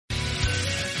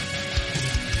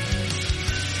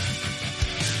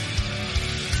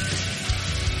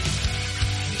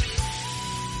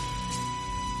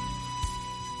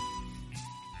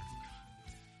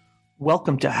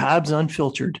Welcome to Habs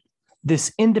Unfiltered.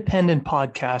 This independent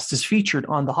podcast is featured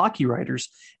on the Hockey Writers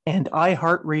and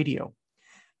iHeartRadio,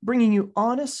 bringing you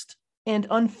honest and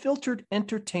unfiltered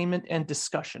entertainment and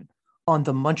discussion on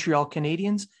the Montreal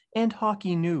Canadiens and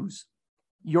hockey news.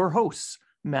 Your hosts,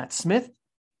 Matt Smith,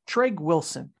 Treg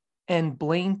Wilson, and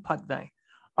Blaine Putvin,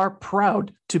 are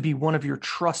proud to be one of your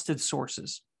trusted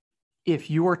sources.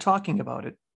 If you are talking about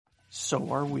it,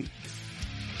 so are we.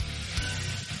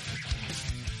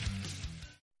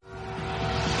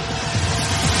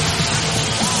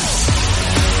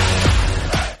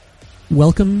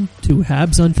 Welcome to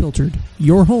Habs Unfiltered,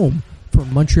 your home for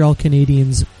Montreal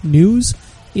Canadiens news,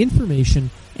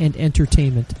 information, and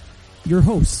entertainment. Your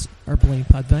hosts are Blaine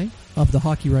Putvin of the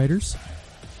Hockey Writers,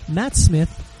 Matt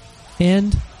Smith,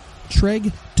 and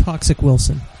Treg Toxic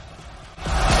Wilson.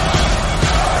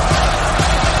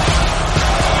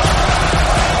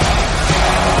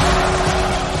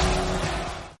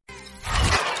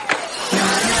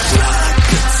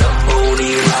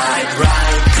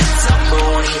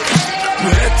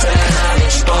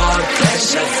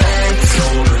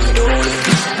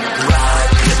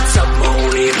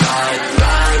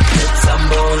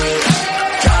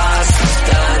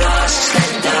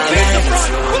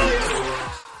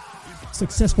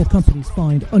 Successful companies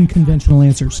find unconventional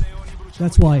answers.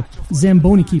 That's why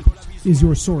Zamboni Keepers is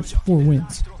your source for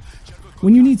wins.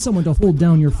 When you need someone to hold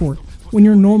down your fort, when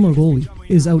your normal goalie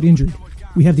is out injured,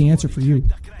 we have the answer for you.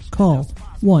 Call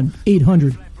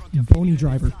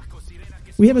 1-800-BONY-DRIVER.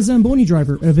 We have a Zamboni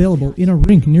driver available in a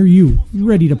rink near you,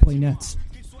 ready to play nets.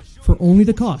 For only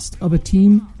the cost of a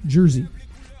team jersey,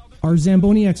 our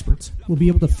Zamboni experts will be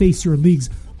able to face your league's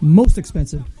most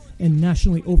expensive and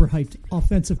nationally overhyped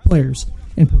offensive players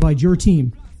and provide your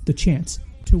team the chance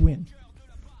to win.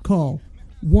 Call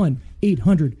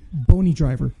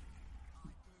 1-800-BONY-DRIVER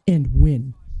and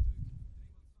win.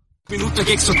 Minuten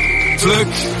ging's so Glück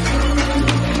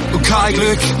und kein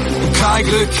Glück und kein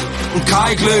Glück und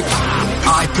kein Glück.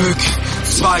 Ein Böck,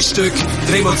 zwei Stück,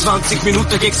 23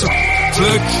 Minuten ging's so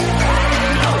Glück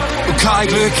und kein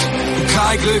Glück und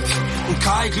kein Glück und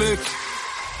kein Glück.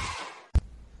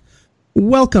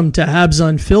 Welcome to Habs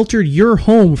Unfiltered, your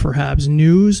home for Habs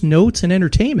news, notes, and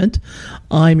entertainment.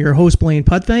 I'm your host, Blaine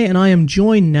Putvin, and I am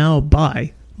joined now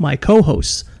by my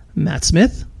co-hosts, Matt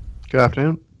Smith. Good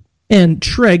afternoon. And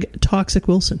Treg Toxic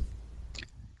Wilson.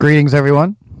 Greetings,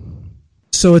 everyone.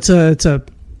 So it's a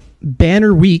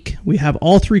banner week. We have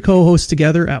all three co-hosts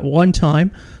together at one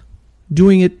time,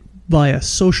 doing it via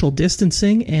social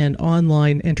distancing and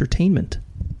online entertainment.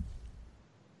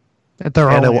 At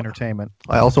their own entertainment.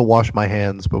 I also wash my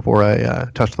hands before I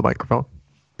touch the microphone.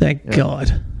 Thank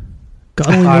God. God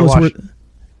only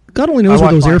knows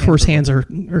where those Air Force hands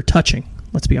are touching.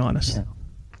 Let's be honest. Yeah.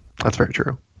 That's very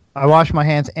true. I wash my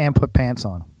hands and put pants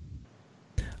on.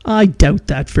 I doubt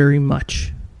that very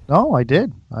much. No, I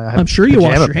did. I'm sure you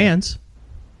wash your hands.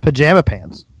 Pajama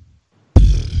pants.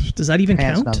 Does that even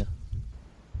pants count?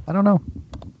 I don't know.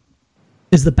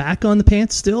 Is the back on the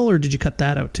pants still, or did you cut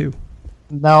that out too?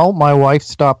 No, my wife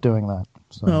stopped doing that.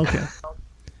 So. Oh, okay.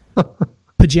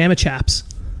 Pajama chaps.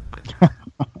 I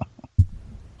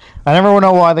never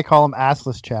know why they call them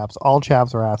assless chaps. All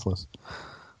chaps are assless.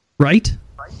 Right?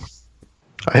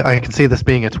 I can see this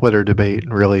being a Twitter debate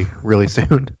really, really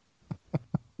soon.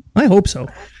 I hope so.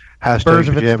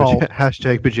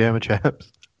 Hashtag pajama chaps.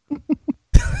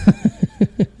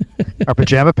 Are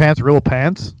pajama pants real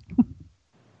pants?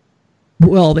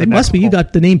 Well, they must be. You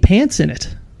got the name pants in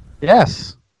it.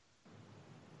 Yes.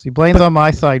 See, Blaine's on my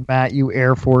side, Matt, you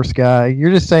Air Force guy. You're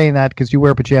just saying that because you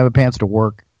wear pajama pants to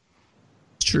work.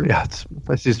 It's true. Yeah,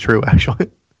 this is true,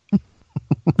 actually.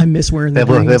 I miss wearing them.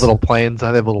 They have little planes. They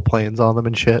have little planes on them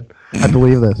and shit. I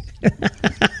believe this.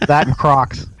 That and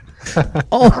Crocs.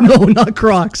 Oh, no, not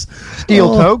Crocs.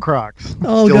 Steel toe Crocs.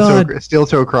 Oh, God. Steel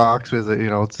toe Crocs is,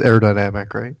 it's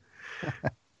aerodynamic, right?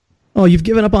 Oh, you've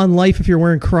given up on life if you're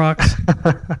wearing Crocs.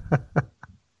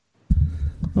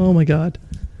 Oh my God.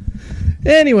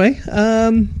 Anyway,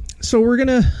 so we're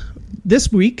gonna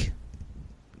this week,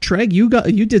 Treg, you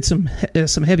did some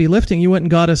heavy lifting. You went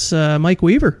and got us Mike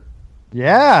Weaver.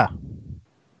 Yeah.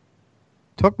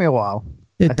 Took me a while.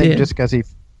 I think just because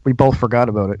we both forgot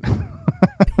about it.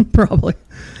 Probably.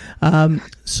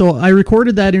 So I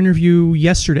recorded that interview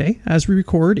yesterday. As we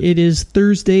record, it is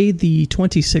Thursday, the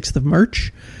 26th of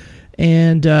March,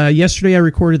 and yesterday I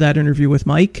recorded that interview with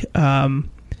Mike.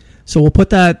 So we'll put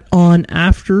that on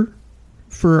after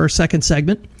for our second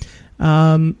segment.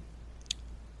 So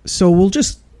we'll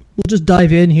just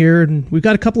dive in here, and we've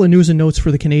got a couple of news and notes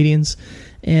for the Canadiens,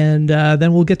 and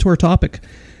then we'll get to our topic.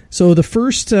 So the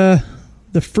first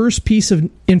The first piece of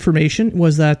information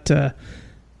was that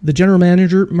the general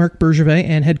manager, Marc Bergevin,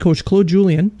 and head coach Claude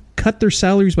Julien cut their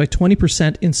salaries by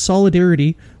 20% in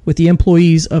solidarity with the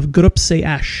employees of Groupe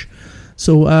CH.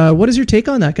 So what is your take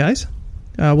on that, guys?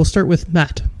 We'll start with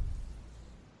Matt.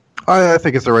 I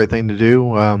think it's the right thing to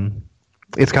do.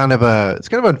 It's kind of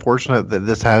unfortunate that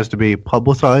this has to be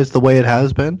publicized the way it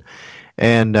has been,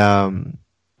 and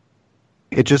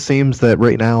it just seems that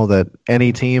right now that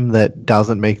any team that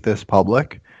doesn't make this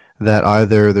public, that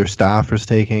either their staff is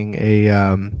taking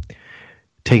a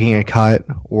cut,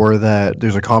 or that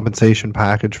there's a compensation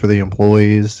package for the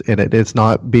employees, and it's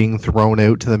not being thrown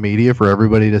out to the media for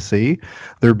everybody to see.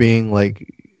 They're being like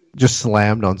just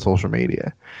slammed on social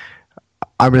media.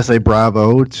 I'm going to say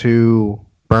bravo to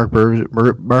Marc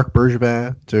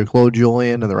Bergevin, to Claude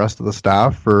Julien, and the rest of the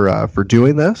staff for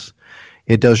doing this.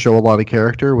 It does show a lot of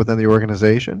character within the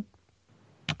organization.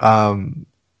 And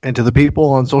to the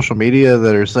people on social media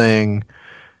that are saying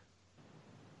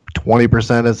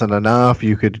 20% isn't enough,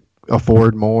 you could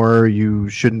afford more, you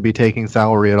shouldn't be taking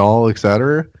salary at all,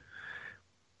 etc.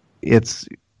 It's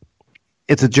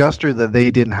a gesture that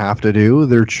they didn't have to do.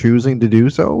 They're choosing to do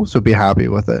so be happy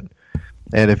with it.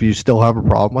 And if you still have a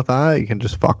problem with that, you can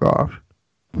just fuck off.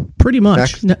 Pretty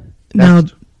much. Now,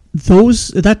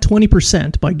 that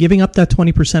 20%, by giving up that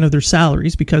 20% of their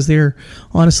salaries, because they're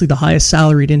honestly the highest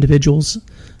salaried individuals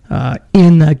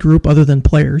in that group other than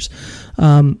players,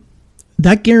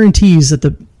 that guarantees that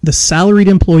the salaried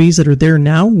employees that are there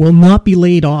now will not be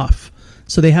laid off.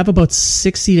 So they have about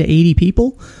 60 to 80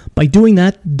 people. By doing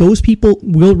that, those people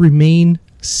will remain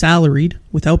salaried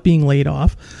without being laid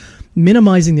off,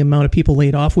 minimizing the amount of people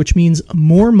laid off, which means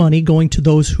more money going to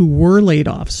those who were laid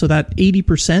off. So that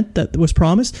 80% that was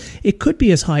promised, it could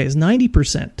be as high as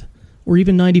 90% or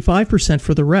even 95%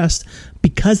 for the rest,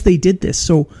 because they did this.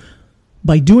 So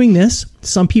by doing this,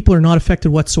 some people are not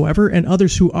affected whatsoever, and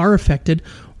others who are affected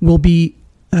will gain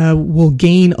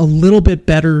a little bit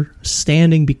better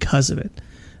standing because of it.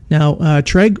 Now,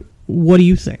 Treg, what do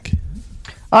you think?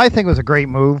 I think it was a great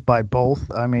move by both.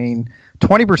 I mean,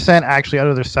 20% actually out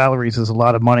of their salaries is a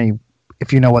lot of money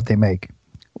if you know what they make,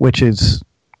 which is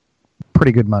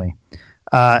pretty good money.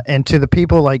 And to the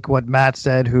people like what Matt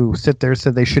said, who said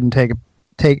they shouldn't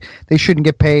they shouldn't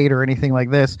get paid or anything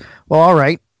like this. Well, all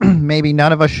right, maybe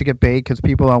none of us should get paid because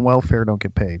people on welfare don't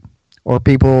get paid, or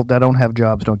people that don't have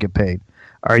jobs don't get paid.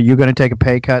 Are you going to take a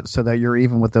pay cut so that you're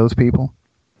even with those people?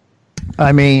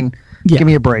 I mean, Give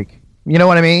me a break. You know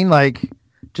what I mean? Like,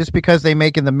 just because they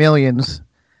make in the millions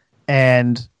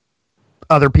and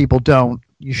other people don't,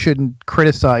 you shouldn't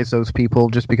criticize those people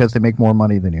just because they make more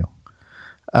money than you.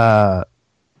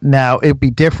 Now, it'd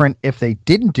be different if they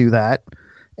didn't do that.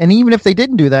 And even if they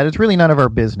didn't do that, it's really none of our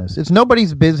business. It's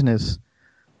nobody's business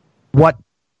what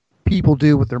people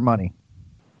do with their money.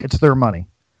 It's their money.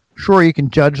 Sure, you can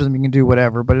judge them, you can do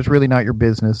whatever, but it's really not your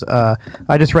business.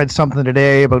 I just read something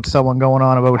today about someone going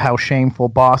on about how shameful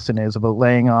Boston is about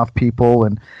laying off people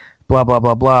and blah, blah,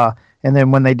 blah, blah. And then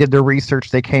when they did their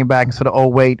research, they came back and said, oh,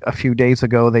 wait, a few days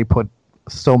ago they put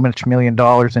so much $1 million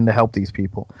in to help these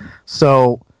people.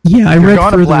 So yeah, I read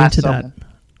further into that.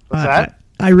 What's that?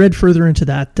 I read further into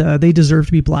that. They deserve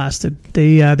to be blasted.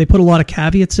 They put a lot of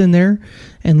caveats in there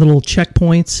and little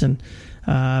checkpoints and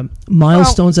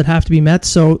milestones that have to be met.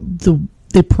 So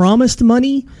they promised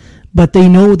money, but they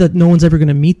know that no one's ever going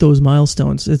to meet those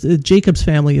milestones. Jacobs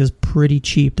family is pretty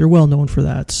cheap. They're well known for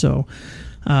that. So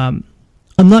I'm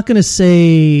not going to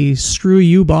say screw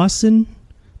you, Boston,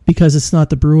 because it's not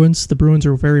the Bruins. The Bruins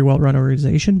are a very well-run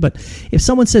organization. But if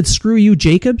someone said screw you,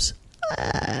 Jacobs,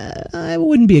 I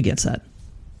wouldn't be against that.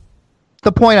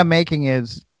 The point I'm making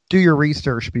is do your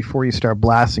research before you start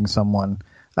blasting someone.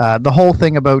 The whole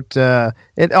thing about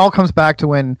it all comes back to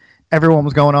when everyone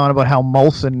was going on about how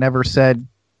Molson never said.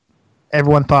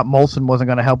 Everyone thought Molson wasn't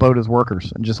going to help out his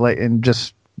workers and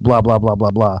just blah blah blah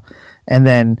blah blah, and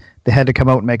then they had to come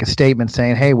out and make a statement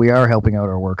saying, "Hey, we are helping out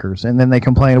our workers." And then they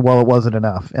complained, "Well, it wasn't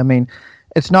enough." I mean,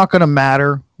 it's not going to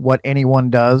matter what anyone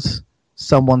does.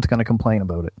 Someone's going to complain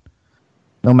about it,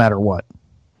 no matter what.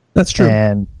 That's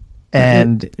true.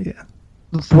 And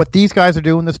what these guys are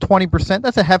doing, this 20%,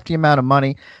 that's a hefty amount of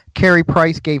money. Carey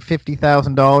Price gave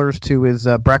 $50,000 to his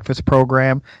breakfast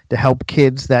program to help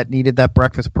kids that needed that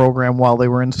breakfast program while they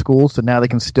were in school. So now they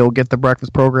can still get the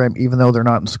breakfast program even though they're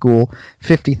not in school.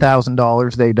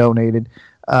 $50,000 they donated.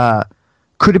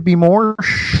 Could it be more?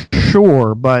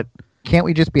 Sure, but can't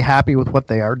we just be happy with what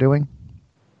they are doing?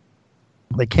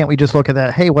 Like, can't we just look at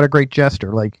that? Hey, what a great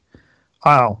gesture! Like,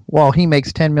 oh, well, he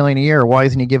makes $10 million a year. Why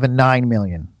isn't he given $9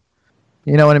 million?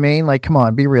 You know what I mean? Like, come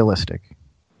on, be realistic.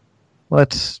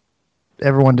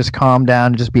 everyone just calm down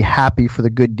and just be happy for the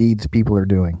good deeds people are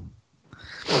doing.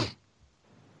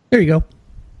 There you go.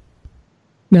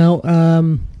 Now,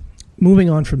 moving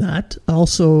on from that,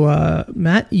 also,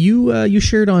 Matt, you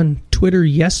shared on Twitter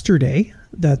yesterday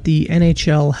that the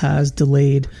NHL has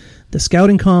delayed the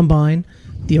scouting combine,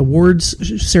 the awards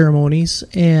ceremonies,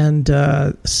 and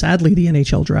sadly the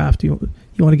NHL draft. You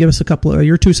want to give us a couple of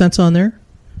your 2 cents on there?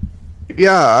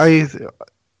 Yeah,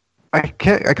 I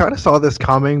kind of saw this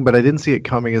coming, but I didn't see it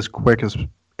coming as quick as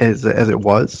it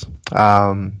was.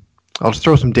 I'll just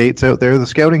throw some dates out there. The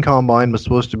scouting combine was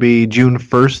supposed to be June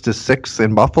 1st to 6th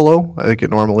in Buffalo. I think it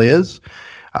normally is.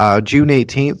 June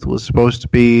 18th was supposed to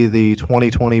be the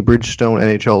 2020 Bridgestone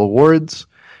NHL Awards.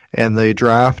 And the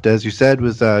draft, as you said,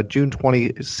 was June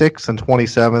 26th and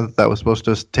 27th. That was supposed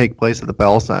to take place at the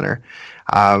Bell Center.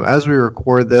 As we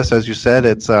record this, as you said,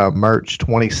 it's March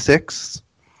 26th.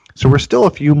 So we're still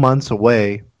a few months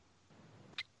away.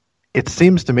 It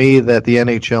seems to me that the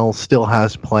NHL still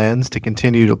has plans to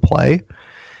continue to play,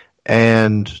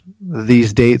 and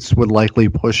these dates would likely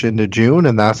push into June,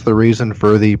 and that's the reason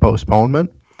for the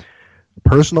postponement.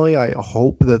 Personally, I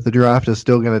hope that the draft is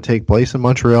still going to take place in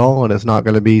Montreal, and it's not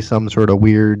going to be some sort of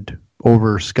weird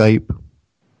over Skype,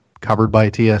 covered by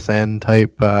TSN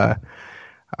type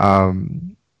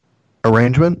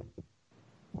arrangement.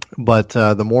 But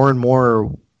the more and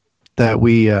more that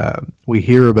we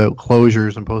hear about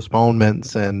closures and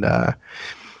postponements and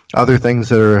other things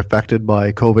that are affected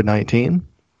by COVID-19,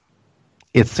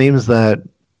 it seems that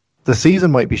the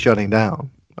season might be shutting down.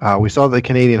 We saw the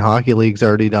Canadian Hockey League's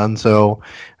already done so.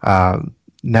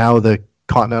 Now the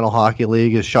Continental Hockey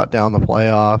League has shut down the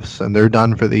playoffs, and they're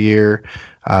done for the year.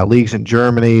 Leagues in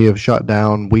Germany have shut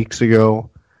down weeks ago.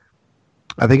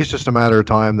 I think it's just a matter of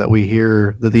time that we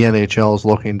hear that the NHL is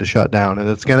looking to shut down, and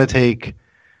it's going to take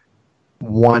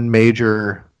one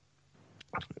major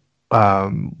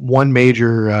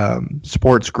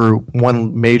sports group,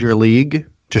 one major league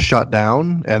to shut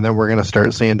down, and then we're going to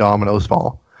start seeing dominoes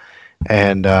fall.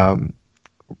 And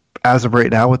as of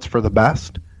right now, it's for the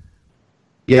best.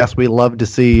 Yes, we love to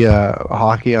see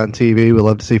hockey on TV. We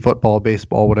love to see football,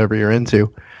 baseball, whatever you're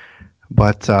into.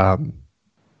 But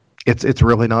it's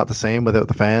really not the same without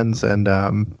the fans.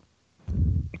 And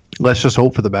let's just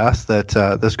hope for the best that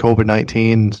this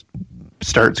COVID-19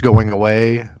 starts going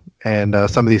away and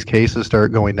some of these cases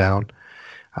start going down.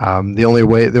 The only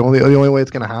way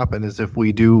it's going to happen is if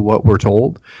we do what we're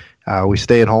told. We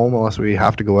stay at home unless we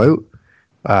have to go out.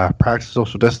 Practice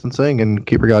social distancing and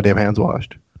keep your goddamn hands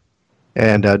washed.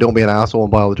 And don't be an asshole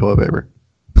and buy all the toilet paper.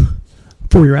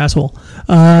 For your asshole.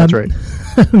 That's right.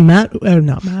 Matt,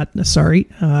 not Matt, sorry.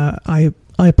 I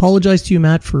apologize to you,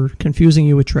 Matt, for confusing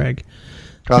you with Treg.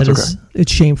 That's okay.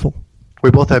 It's shameful. We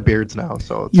both have beards now,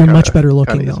 so it's you're much better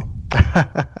looking, though.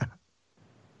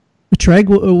 Treg,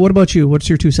 what about you? What's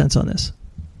your 2 cents on this?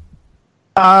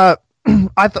 I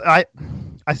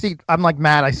see. I'm like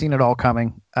Matt. I seen it all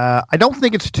coming. I don't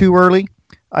think it's too early.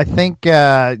 I think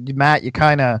Matt, you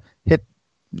kind of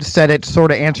said it,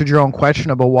 sort of answered your own question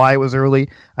about why it was early.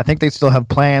 I think they still have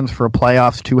plans for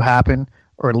playoffs to happen,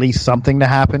 or at least something to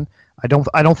happen. I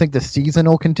don't think the season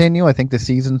will continue. I think the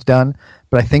season's done,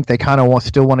 but I think they kind of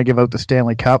still want to give out the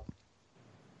Stanley Cup.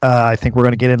 I think we're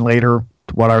going to get in later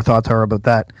what our thoughts are about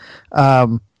that.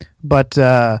 But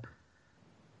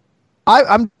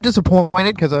I'm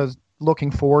disappointed because I was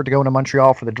looking forward to going to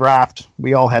Montreal for the draft.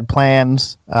 We all had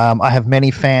plans. I have many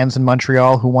fans in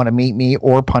Montreal who want to meet me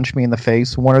or punch me in the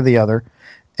face, one or the other.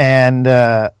 And,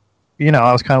 I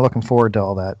was kind of looking forward to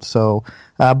all that. So,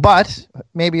 but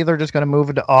maybe they're just going to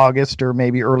move it to August or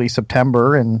maybe early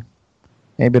September, and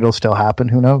maybe it'll still happen.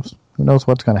 Who knows? Who knows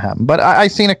what's going to happen? But I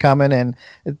seen it coming, and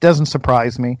it doesn't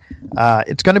surprise me.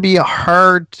 It's going to be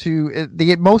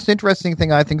the most interesting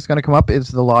thing I think is going to come up is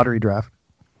the lottery draft.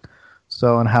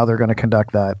 So, and how they're going to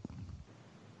conduct that.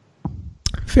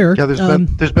 Fair. Yeah,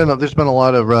 there's been a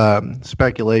lot of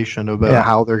speculation about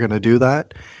how they're going to do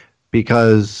that,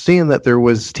 because seeing that there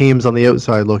was teams on the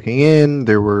outside looking in,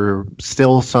 there were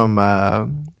still some, a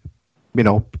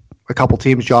couple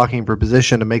teams jockeying for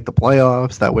position to make the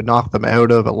playoffs that would knock them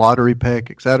out of a lottery pick,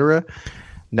 etc.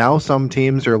 Now some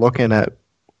teams are looking at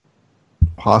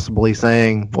possibly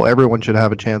saying, well, everyone should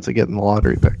have a chance of getting the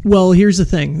lottery pick. Well, here's the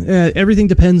thing. Everything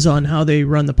depends on how they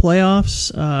run the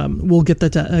playoffs. We'll get to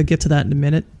that in a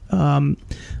minute.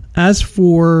 As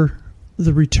for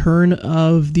the return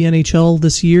of the NHL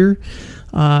this year,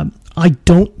 I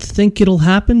don't think it'll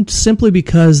happen, simply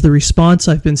because the response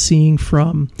I've been seeing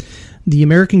from the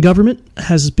American government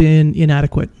has been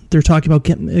inadequate. They're talking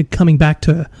about coming back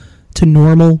to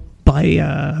normal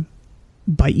by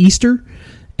Easter,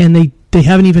 and they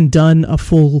haven't even done a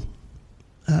full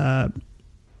a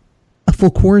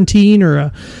full quarantine or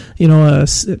a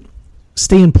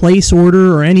stay in place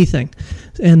order or anything,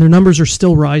 and their numbers are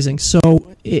still rising. So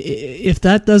if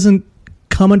that doesn't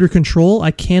come under control,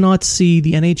 I cannot see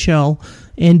the NHL,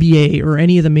 NBA, or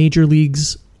any of the major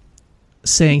leagues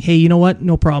saying, "Hey, you know what?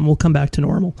 No problem. We'll come back to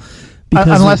normal."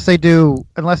 Unless they do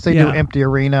empty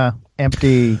arena,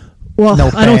 empty. Well,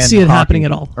 no I don't see it hockey happening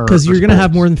at all, because you're going to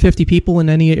have more than 50 people in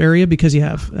any area, because you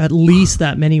have at least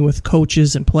that many with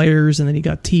coaches and players, and then you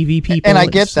got TV people. And I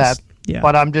get that,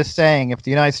 but I'm just saying, if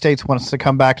the United States wants to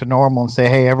come back to normal and say,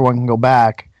 "Hey, everyone can go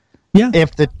back,"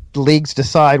 if the leagues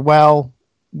decide, well,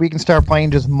 we can start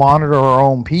playing, just monitor our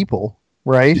own people,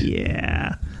 right?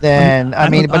 Yeah. Then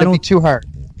it'd be too hard.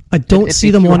 I don't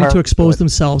see them wanting to expose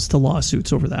themselves to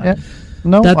lawsuits over that. Yeah.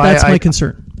 No, that's my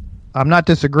concern. I'm not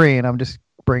disagreeing. I'm just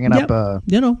bringing up.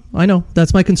 I know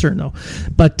that's my concern, though.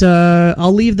 But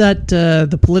I'll leave that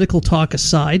the political talk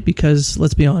aside, because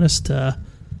let's be honest, I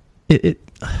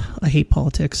hate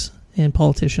politics and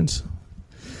politicians.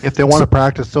 If they want to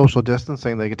practice social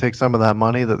distancing, they can take some of that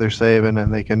money that they're saving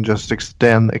and they can just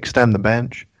extend the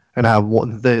bench and have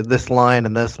this line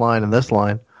and this line and this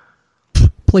line.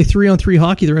 Play 3-on-3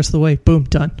 hockey the rest of the way. Boom,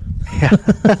 done. Yeah.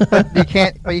 But you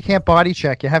can't body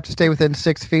check. You have to stay within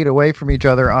 6 feet away from each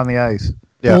other on the ice.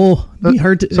 Yeah. Oh, it'd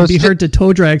be hard to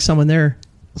toe drag someone there.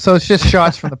 So it's just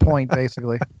shots from the point,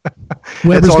 basically.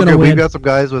 Weber's going to win. We've got some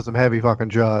guys with some heavy fucking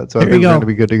shots, so I There think you we're go. going to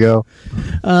be good to go.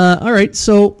 All right,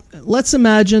 so let's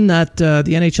imagine that the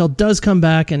NHL does come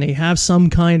back and they have some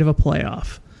kind of a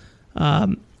playoff.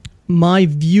 My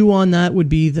view on that would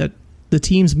be that the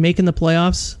teams making the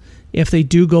playoffs, if they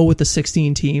do go with the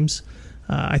 16 teams,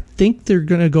 I think they're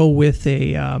going to go with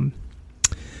a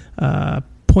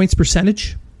points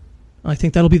percentage. I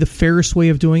think that'll be the fairest way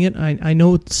of doing it. I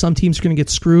know some teams are going to get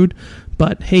screwed,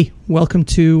 but hey, welcome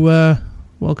to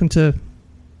the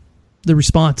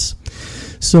response.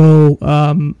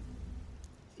 So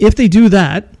if they do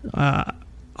that,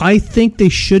 I think they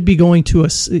should be going to a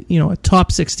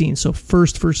top 16, so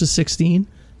first versus 16,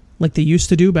 like they used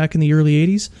to do back in the early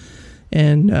 80s,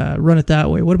 and run it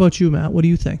that way. What about you, Matt? What do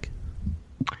you think?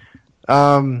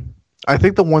 I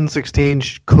think the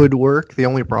 1/16 could work. The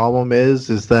only problem is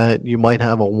that you might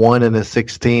have a 1 and a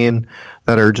 16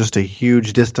 that are just a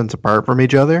huge distance apart from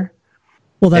each other.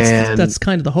 Well, that's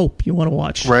kind of the hope you want to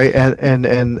watch, right? And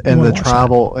the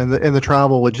travel and the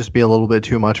travel would just be a little bit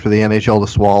too much for the NHL to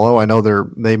swallow. I know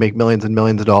they make millions and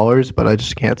millions of dollars, but I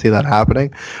just can't see that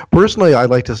happening. Personally, I'd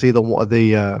like to see the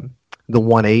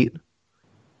 1/8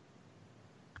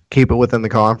 keep it within the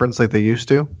conference like they used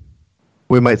to.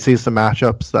 We might see some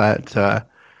matchups that,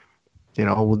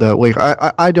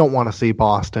 I don't want to see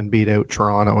Boston beat out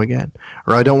Toronto again,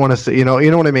 or I don't want to see, you know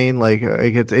what I mean? Like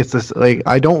it's this, like,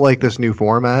 I don't like this new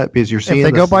format because you're seeing. If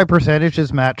they go by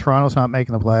percentages, Matt, Toronto's not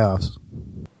making the playoffs.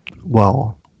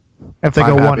 Well, if they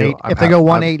go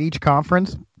 1/8 each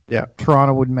conference, yeah,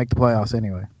 Toronto wouldn't make the playoffs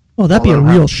anyway. Oh, that'd be a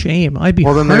real shame. I'd be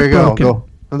then there you go.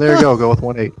 There you go. Go with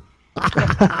 1/8. Because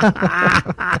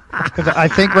I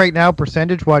think right now,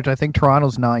 percentage-wise, I think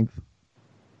Toronto's 9th.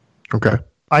 Okay.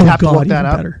 I'd have to look that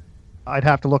up. Better. I'd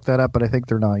have to look that up, but I think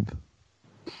they're 9th.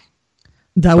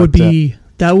 That would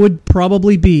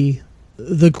probably be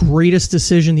the greatest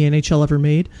decision the NHL ever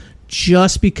made,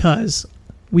 just because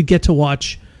we'd get to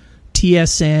watch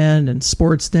TSN and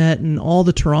Sportsnet and all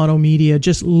the Toronto media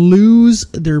just lose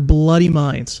their bloody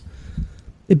minds.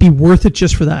 It'd be worth it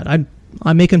just for that.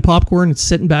 I'm making popcorn and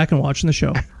sitting back and watching the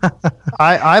show.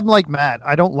 I'm like Matt.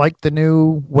 I don't like the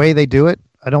new way they do it.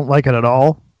 I don't like it at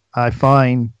all. I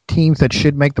find teams that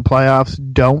should make the playoffs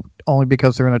don't, only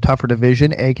because they're in a tougher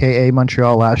division, a.k.a.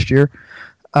 Montreal last year.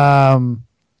 I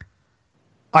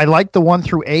like the 1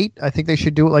 through 8. I think they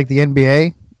should do it like the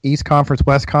NBA. East Conference,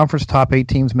 West Conference, top 8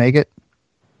 teams make it.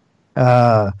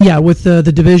 With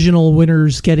the divisional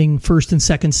winners getting first and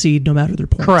second seed no matter their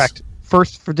points. Correct.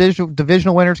 First for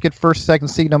divisional winners get first, second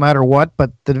seed no matter what,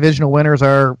 but the divisional winners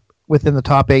are within the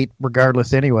top 8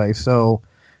 regardless anyway. So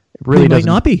it really might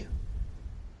not be.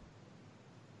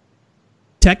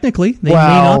 Technically, they may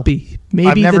not be.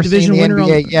 Maybe I've the divisional winner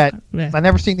yet. I've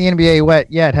never seen the NBA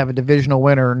yet have a divisional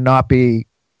winner not be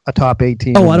a top 8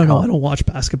 team. Oh, I don't know. I don't watch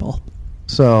basketball.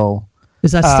 So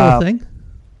is that still a thing?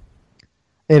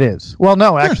 It is. Well,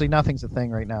 no, actually, nothing's a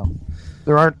thing right now.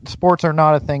 Sports are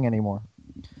not a thing anymore.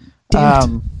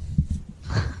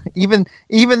 Even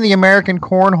the American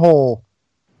Cornhole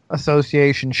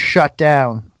Association shut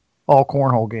down all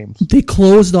cornhole games. They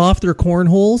closed off their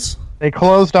cornholes? They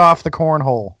closed off the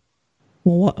cornhole.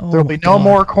 There'll be no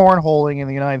more cornholing in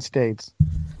the United States.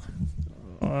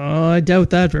 I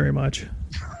doubt that very much.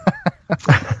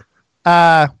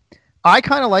 I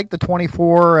kind of like the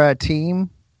 24 team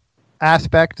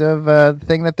aspect of the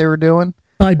thing that they were doing.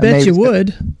 I bet you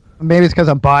would. Maybe it's because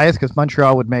I'm biased because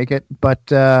Montreal would make it.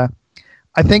 But I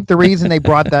think the reason they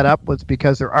brought that up was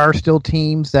because there are still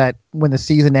teams that, when the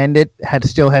season ended,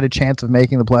 still had a chance of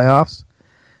making the playoffs.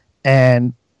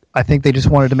 And I think they just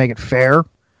wanted to make it fair.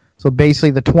 So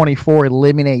basically the 24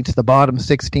 eliminates the bottom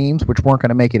 6 teams, which weren't going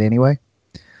to make it anyway.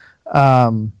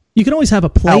 You can always have a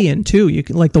play-in, too. You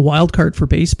can, like the wild card for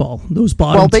baseball. Those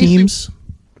bottom teams.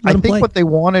 I think what they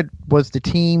wanted was the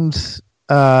teams,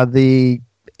 the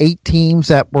 8 teams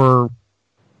that were,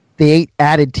 the 8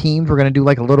 added teams were going to do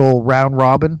like a little round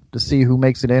robin to see who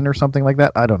makes it in or something like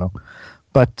that. I don't know.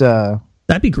 But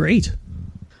that'd be great.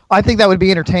 I think that would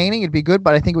be entertaining. It'd be good,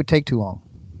 but I think it would take too long.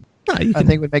 I think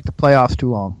it would make the playoffs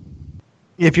too long.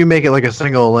 If you make it like a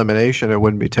single elimination, it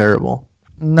wouldn't be terrible.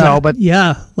 No, but...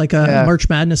 Yeah, like a March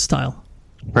Madness style.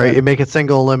 Right, you make it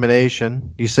single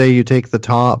elimination. You say you take the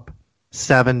top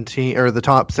 17, or the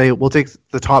top, say, we'll take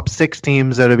the top 6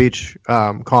 teams out of each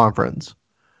conference.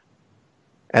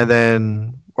 And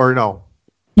then, or no.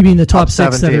 You mean the top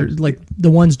 6 that are like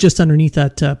the ones just underneath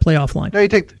that playoff line? No, you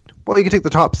can take the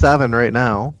top 7 right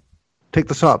now. Take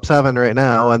the top 7 right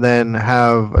now, and then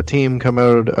have a team come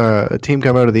out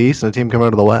of the East and a team come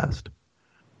out of the West.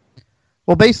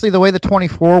 Well, basically, the way the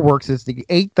 24 works is the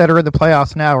 8 that are in the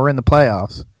playoffs now are in the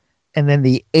playoffs, and then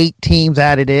the 8 teams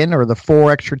added in, or the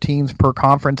 4 extra teams per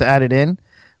conference added in,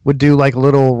 would do like a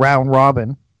little round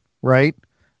robin, right,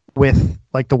 with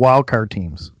like the wild card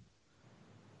teams.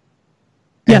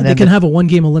 Yeah, they can have a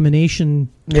 1-game elimination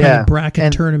kind of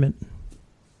bracket tournament.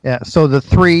 Yeah, so the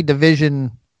 3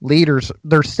 division leaders,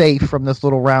 they're safe from this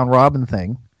little round robin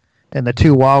thing, and the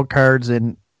 2 wild cards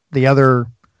and the other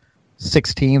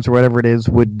 6 teams or whatever it is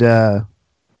would do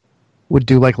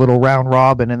like little round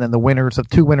robin, and then the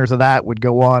 2 winners of that would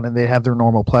go on, and they'd have their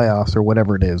normal playoffs or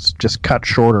whatever it is, just cut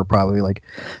shorter, probably like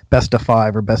best of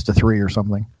 5 or best of 3 or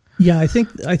something. Yeah, I think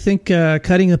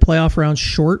cutting the playoff round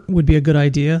short would be a good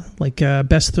idea. Like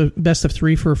best of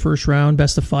 3 for a first round,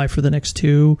 best of 5 for the next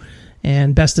 2,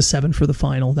 and best of 7 for the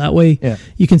final. That way,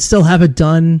 you can still have it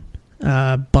done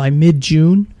by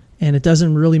mid-June, and it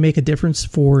doesn't really make a difference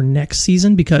for next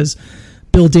season because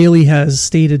Bill Daly has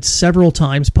stated several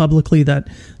times publicly that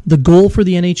the goal for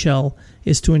the NHL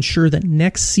is to ensure that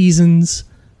next season's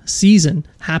season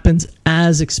happens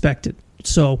as expected.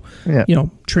 So,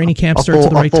 training camp starts at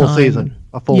the right time.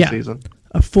 A full season.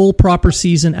 A full proper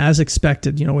season as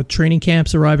expected, with training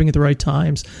camps arriving at the right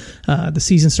times. The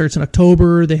season starts in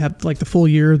October. They have like the full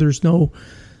year. There's no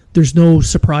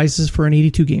surprises for an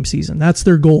 82-game season. That's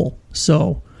their goal.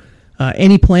 So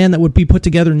any plan that would be put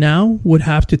together now would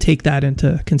have to take that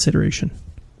into consideration.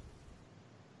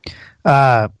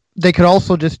 They could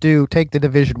also just take the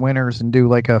division winners and do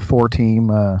like a 4-team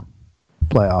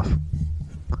playoff.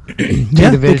 2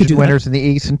 division winners in the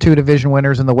East and 2 division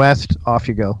winners in the West. Off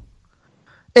you go.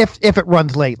 If it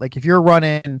runs late, like if you're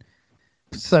running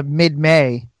some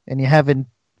mid-May and you haven't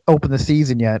opened the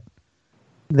season yet,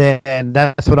 then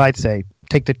that's what I'd say.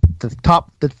 Take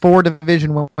the 4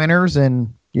 division winners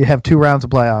and you have 2 rounds of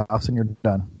playoffs and you're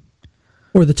done.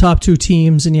 Or the top 2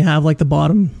 teams and you have like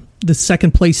the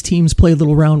second place teams play a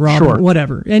little round robin,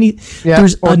 whatever.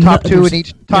 There's top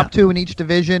 2 in each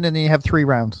division, and then you have 3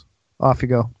 rounds. Off you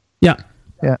go. Yeah.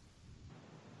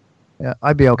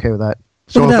 I'd be okay with that.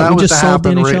 So if that was to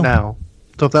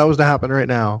happen right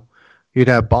now, you'd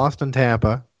have Boston,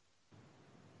 Tampa,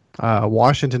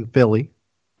 Washington, Philly,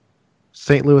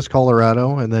 St. Louis,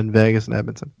 Colorado, and then Vegas and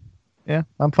Edmonton. Yeah,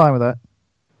 I'm fine with that.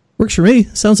 Works for me.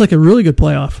 Sounds like a really good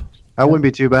playoff. That wouldn't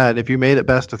be too bad. If you made it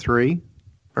best of 3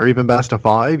 or even best of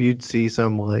 5, you'd see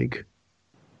some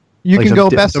You can go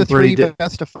best of 3,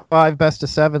 best of 5, best of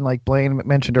 7, like Blaine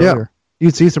mentioned earlier.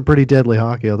 You'd see some pretty deadly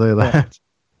hockey, I'll tell you that.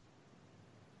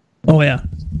 Oh, yeah.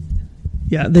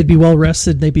 Yeah, they'd be well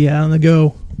rested. They'd be out on the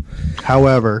go.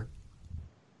 However,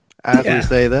 as we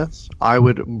say this, I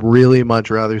would really much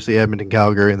rather see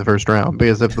Edmonton-Calgary in the first round,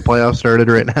 because if the playoffs started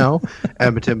right now,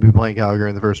 Edmonton would be playing Calgary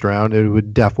in the first round. It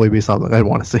would definitely be something I'd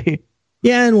want to see.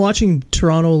 Yeah, and watching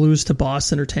Toronto lose to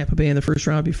Boston or Tampa Bay in the first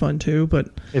round would be fun too. But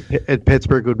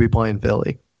Pittsburgh would be playing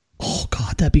Philly. Oh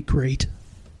God, that'd be great.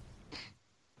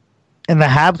 And the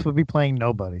Habs would be playing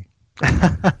nobody.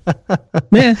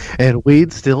 Man. And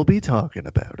we'd still be talking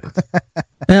about it.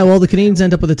 Yeah, well, the Canadiens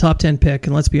end up with a top 10 pick,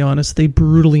 and let's be honest, they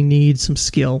brutally need some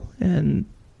skill, and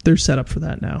they're set up for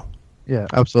that now. Yeah,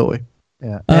 absolutely.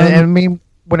 Yeah, and I mean,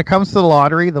 when it comes to the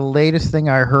lottery, the latest thing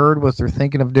I heard was they're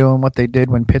thinking of doing what they did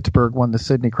when Pittsburgh won the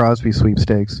Sidney Crosby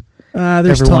sweepstakes.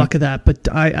 There's talk of that, but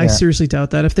I seriously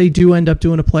doubt that. If they do end up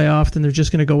doing a playoff, then they're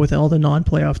just going to go with all the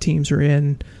non-playoff teams are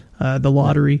in. the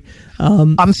lottery.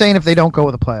 I'm saying if they don't go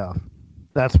with a playoff,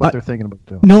 that's what they're thinking about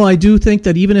doing. No, I do think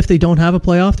that even if they don't have a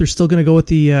playoff, they're still going to go with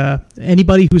the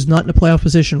anybody who's not in a playoff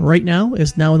position right now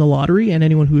is now in the lottery, and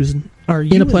anyone who's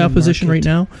in a playoff position right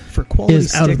now for quality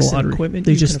is out of the sticks and lottery. equipment.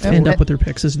 They just end up with their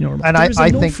picks as normal. And There's I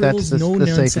no think frills, that's no the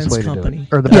safest nonsense way to do company it,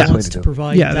 or the that best way wants to to do it.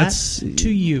 provide that's to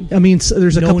you. I mean, so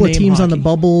there's a couple of No-name teams on the hockey.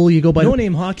 bubble. You go by No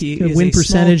Name Hockey is win a small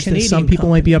percentage. That Canadian some people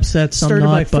might be company upset, some started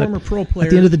not. by But former pro player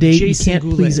at the end of the day, Jason you can't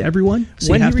Goulet. please everyone.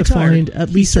 So When you he have to retired, find at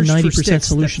he least a searched for 90% sticks that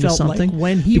solution to felt like something.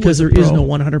 when he because was a there is pro, no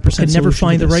 100% could solution never to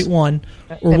find the this. right one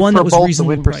or And one for that was both, the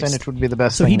reasonably win priced. percentage would be the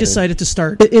best So thing he to do. decided to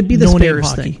start It'd be the No Name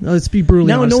fairest Hockey. thing. Let's be brutally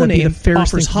Now honest. No That'd be the Name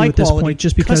fairest offers thing to do high at this quality, point,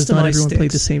 just because not customized everyone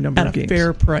played the sticks same number at of a games.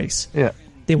 fair price. Yeah.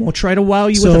 They won't try to wow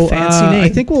you So, with a fancy name. I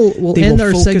think we'll They end will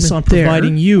our focus segment on there.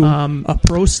 providing you a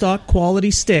pro stock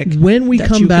quality stick When we that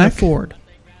come you back, can afford.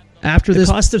 after The this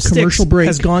cost of commercial sticks break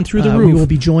has gone through the we roof will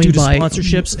be joined due to by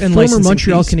sponsorships and former licensing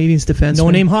Montreal fees. Canadiens defenseman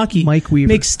No Name Hockey Mike Weaver.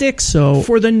 makes sticks So,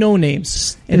 for the no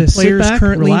names and sit players back,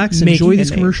 currently relax, making enjoy a these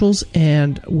name. commercials,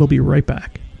 and we'll be right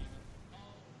back.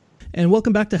 And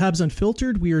welcome back to Habs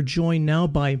Unfiltered. We are joined now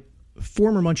by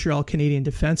former Montreal Canadian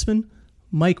defenseman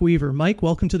Mike Weaver. Mike,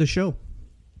 welcome to the show.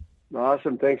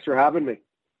 Awesome. Thanks for having me.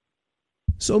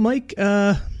 So, Mike,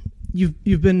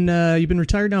 you've been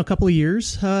retired now a couple of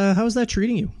years. How is that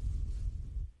treating you?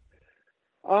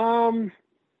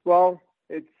 Well,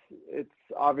 it's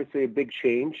obviously a big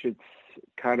change. It's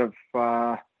kind of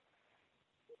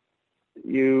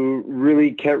you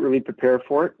really can't really prepare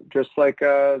for it. Just like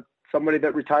somebody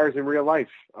that retires in real life,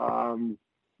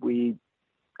 we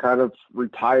kind of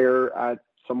retire at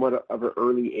somewhat of an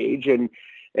early age, and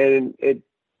it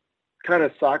kind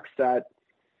of sucks that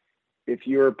if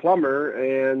you're a plumber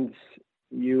and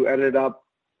you ended up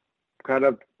kind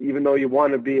of, even though you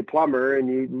want to be a plumber and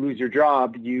you lose your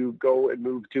job, you go and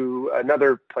move to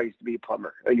another place to be a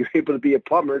plumber. You're able to be a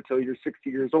plumber until you're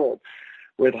 60 years old.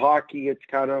 With hockey, it's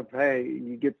kind of, hey,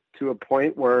 you get to a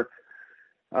point where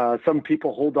some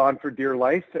people hold on for dear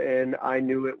life, and I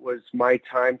knew it was my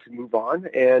time to move on,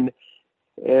 and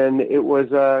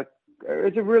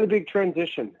it's a really big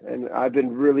transition, and I've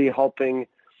been really helping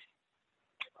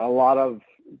a lot of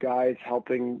guys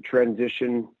helping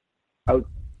transition out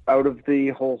of the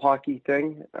whole hockey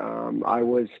thing. I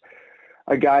was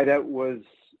a guy that was,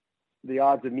 the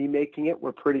odds of me making it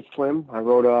were pretty slim. I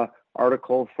wrote a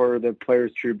article for the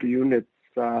Players Tribune. It's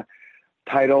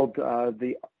titled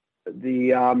the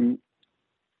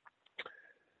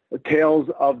Tales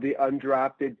of the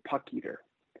Undrafted Puck Eater.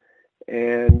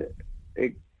 And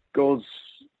it goes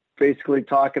basically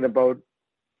talking about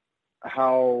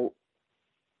how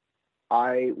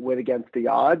I went against the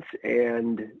odds,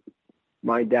 and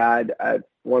my dad at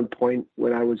one point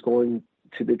when I was going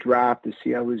to the draft to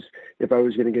see if I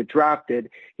was going to get drafted,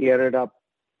 we ended up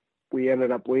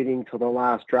waiting till the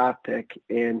last draft pick,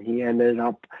 and he ended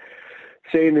up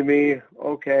saying to me,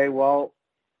 okay, well,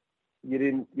 you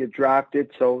didn't get drafted,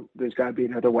 so there's got to be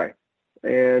another way.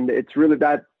 And it's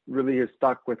that really has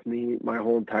stuck with me my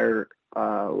whole entire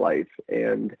life.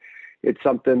 And it's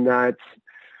something that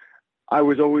I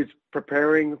was always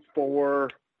preparing for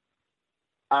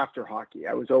after hockey.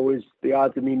 I was always, the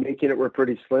odds of me making it were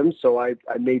pretty slim. So I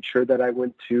made sure that I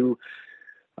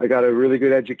got a really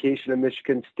good education at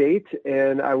Michigan State,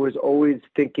 and I was always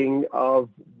thinking of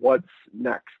what's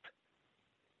next.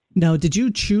 Now, did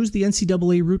you choose the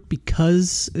NCAA route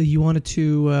because you wanted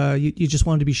to, you just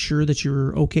wanted to be sure that you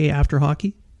were okay after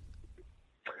hockey?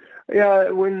 Yeah,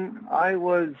 when I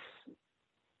was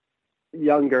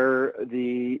younger,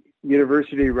 the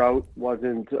university route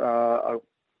wasn't a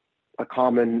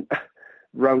common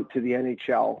route to the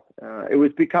NHL. It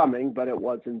was becoming, but it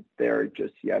wasn't there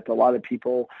just yet. A lot of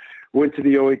people went to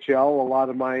the OHL. A lot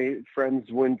of my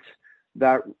friends went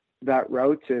that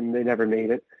route, and they never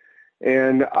made it.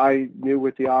 And I knew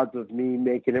with the odds of me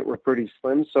making it were pretty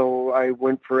slim, so I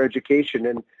went for education.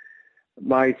 And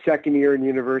my second year in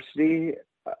university,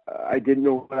 I didn't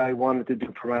know what I wanted to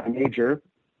do for my major,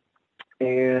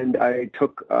 and I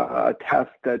took a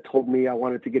test that told me I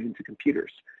wanted to get into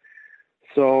computers.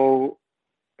 So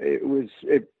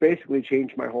it basically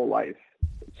changed my whole life.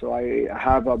 So I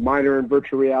have a minor in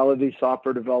virtual reality,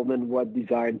 software development, web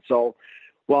design. So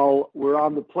while we're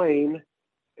on the plane,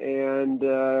 and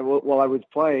while I was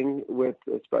playing with,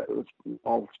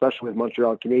 especially with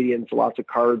Montreal Canadiens, lots of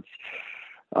cards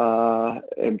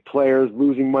and players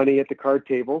losing money at the card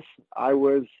tables, I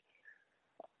was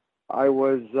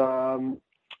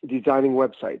designing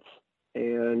websites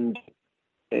and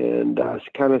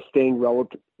kind of staying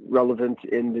relevant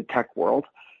in the tech world.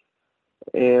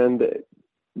 And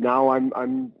now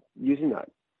I'm using that.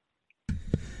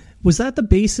 Was that the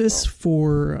basis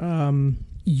for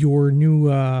your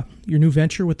new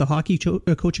venture with the hockey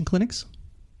coaching clinics?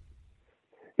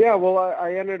 Yeah, well,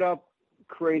 I ended up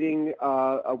creating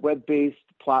a web-based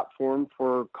platform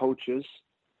for coaches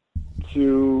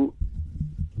to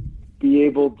be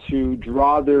able to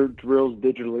draw their drills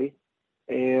digitally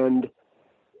and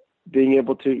being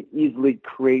able to easily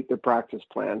create the practice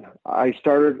plan. I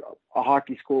started a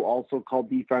hockey school also called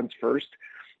Defense First,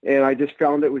 and I just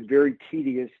found it was very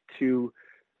tedious to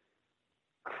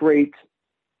create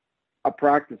a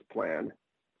practice plan,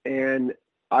 and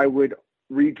I would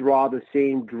redraw the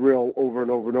same drill over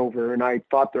and over and over, and I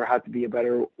thought there had to be a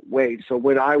better way. So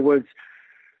when I was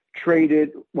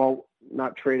traded, well,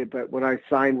 not traded, but when I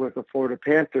signed with the Florida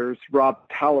Panthers, Rob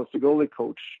Tallis, the goalie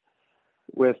coach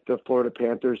with the Florida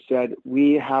Panthers, said,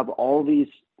 we have all these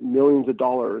millions of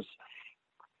dollars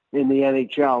in the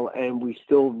NHL, and we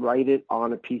still write it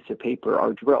on a piece of paper,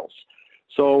 our drills.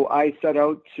 So I set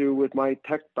out to, with my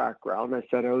tech background, I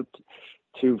set out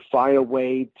to find a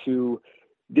way to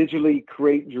digitally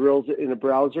create drills in a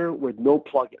browser with no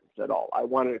plugins at all. I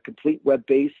wanted a complete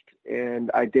web-based,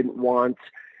 and I didn't want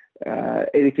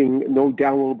anything, no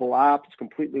downloadable apps,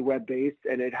 completely web-based,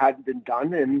 and it hadn't been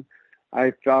done, and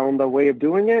I found a way of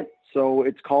doing it. So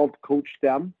it's called Coach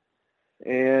Them,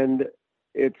 and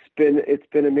it's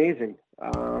been amazing.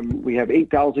 We have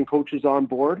 8,000 coaches on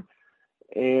board,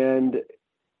 and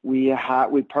we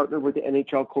partnered with the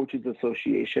NHL Coaches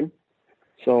Association.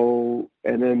 So,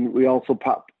 and then we also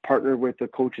partnered with the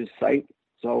coaches site.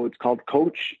 So it's called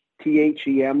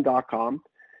CoachThem.com.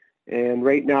 And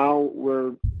right now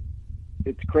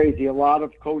it's crazy. A lot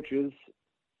of coaches,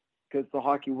 because the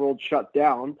hockey world shut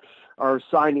down, are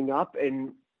signing up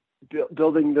and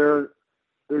building their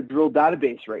drill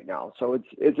database right now. So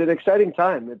it's an exciting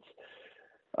time. It's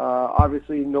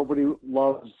obviously nobody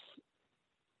loves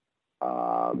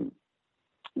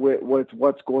with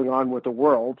what's going on with the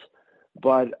world,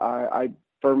 but I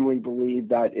firmly believe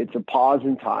that it's a pause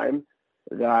in time,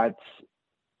 that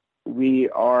we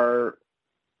are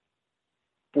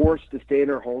forced to stay in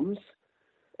our homes,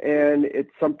 and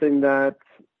it's something that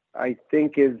I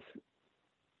think is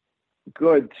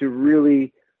good to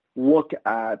really look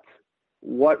at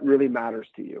what really matters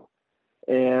to you.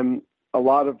 And a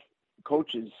lot of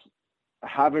coaches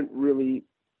haven't really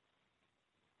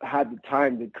had the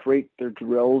time to create their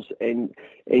drills and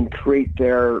create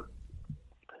their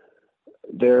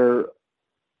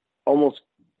almost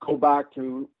go back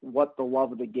to what the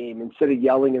love of the game, instead of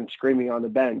yelling and screaming on the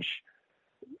bench,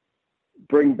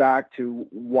 bring back to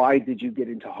why did you get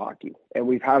into hockey. And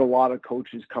we've had a lot of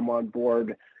coaches come on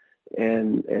board,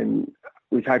 and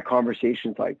we've had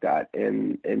conversations like that,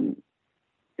 and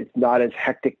it's not as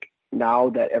hectic now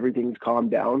that everything's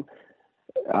calmed down.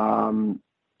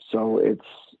 So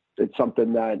it's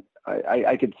something that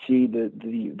I could see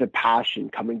the passion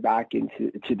coming back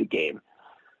into the game.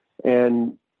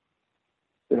 And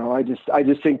I just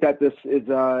think that this is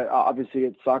obviously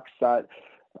it sucks that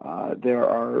there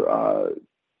are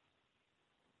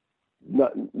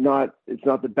it's not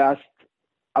the best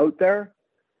out there,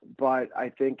 but I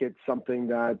think it's something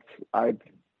that I've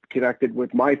connected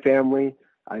with my family.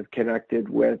 I've connected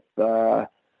with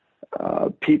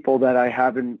people that I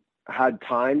haven't had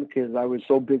time because I was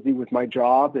so busy with my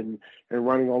job and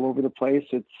running all over the place.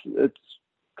 It's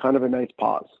kind of a nice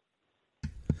pause.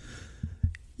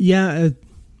 Yeah,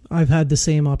 I've had the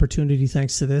same opportunity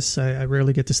thanks to this. I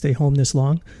rarely get to stay home this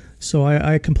long, so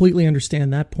I completely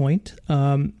understand that point.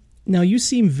 Now, you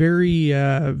seem very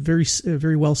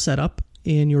well set up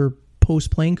in your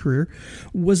post-playing career.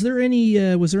 Was there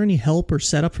any help or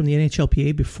setup from the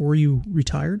NHLPA before you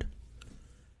retired?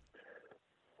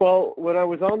 Well, when I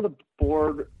was on the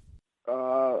board,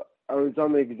 I was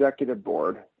on the executive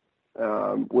board.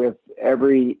 With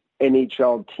every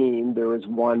NHL team, there was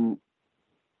one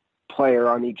player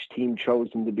on each team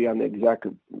chosen to be on the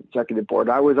executive board.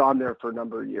 I was on there for a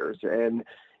number of years, and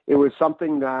it was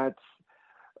something that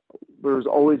there's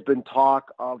always been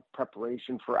talk of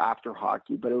preparation for after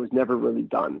hockey, but it was never really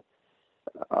done.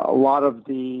 A lot of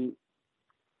the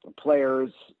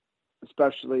players,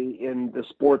 especially in the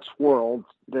sports world,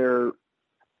 they're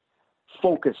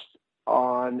focused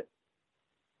on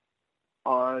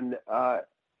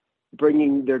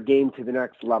bringing their game to the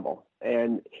next level.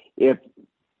 And if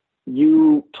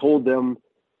you told them,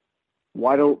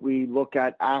 why don't we look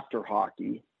at after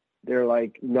hockey? They're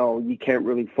like, no, you can't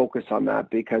really focus on that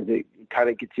because it kind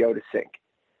of gets you out of sync.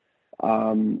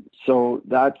 So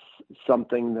that's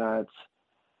something that's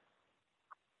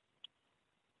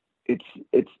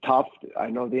it's tough. I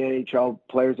know the NHL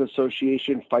Players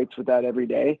Association fights with that every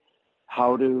day,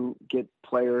 how to get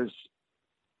players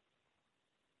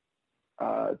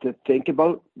to think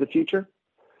about the future.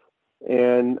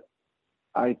 And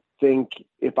I think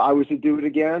if I was to do it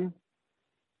again,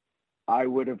 I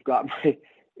would have got my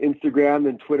Instagram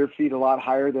and Twitter feed a lot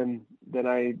higher than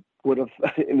I would have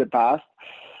in the past.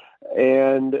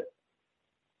 And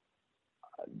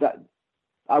that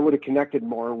I would have connected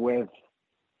more with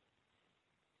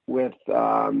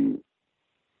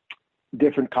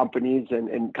different companies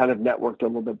and kind of networked a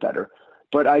little bit better.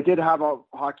 But I did have a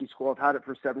hockey school. I've had it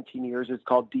for 17 years. It's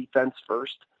called Defense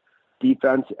First,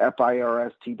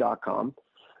 FIRST.com.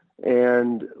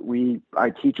 And I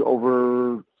teach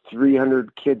over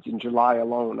 300 kids in July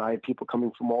alone. I have people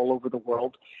coming from all over the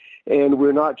world. And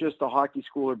we're not just a hockey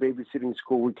school or babysitting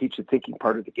school. We teach the thinking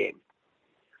part of the game.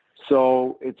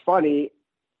 So it's funny,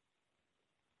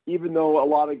 even though a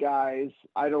lot of guys,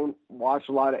 I don't watch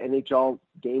a lot of NHL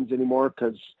games anymore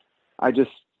because I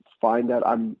just find that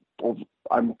I'm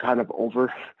kind of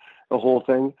over the whole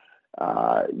thing.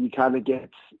 You kind of get,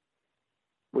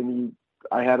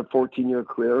 I had a 14-year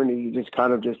career, and you just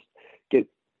kind of just get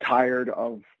tired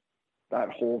of that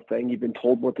whole thing. You've been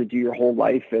told what to do your whole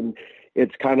life, and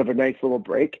it's kind of a nice little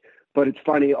break. But it's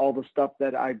funny, all the stuff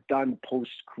that I've done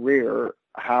post-career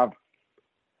have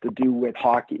to do with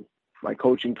hockey. My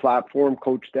coaching platform,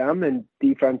 Coach Them, and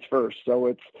Defense First.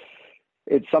 So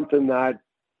it's something that,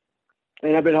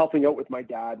 and I've been helping out with my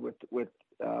dad with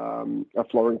a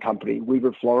flooring company,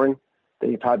 Weaver Flooring.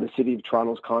 They've had the City of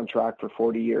Toronto's contract for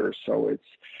 40 years. So it's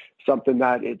something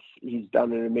that he's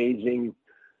done an amazing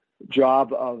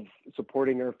job of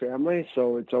supporting our family.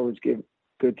 So it's always good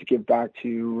to give back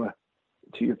to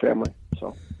your family.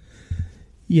 So.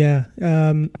 Yeah.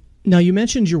 Now, you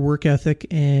mentioned your work ethic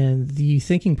and the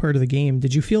thinking part of the game.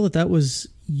 Did you feel that was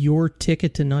your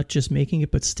ticket to not just making it,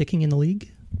 but sticking in the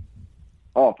league?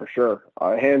 Oh, for sure.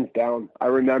 Hands down. I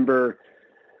remember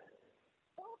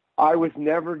I was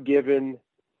never given,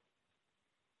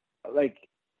 like,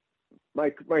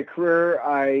 my career,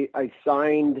 I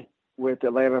signed with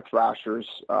Atlanta Thrashers.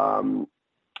 Don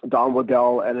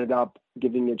Waddell ended up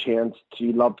giving me a chance.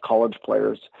 He loved college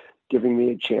players, giving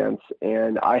me a chance,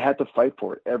 and I had to fight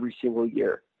for it every single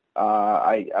year.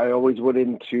 I always went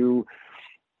into,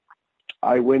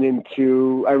 I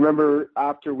remember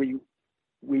after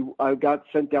I got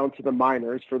sent down to the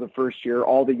minors for the first year.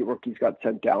 All the rookies got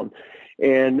sent down,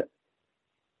 and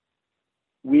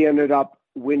we ended up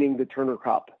winning the Turner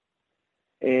Cup.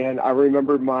 And I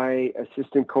remember my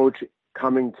assistant coach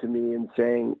coming to me and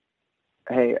saying,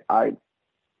 hey,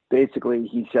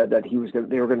 he said that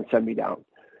they were going to send me down.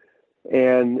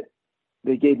 And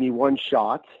they gave me one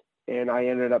shot, and I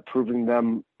ended up proving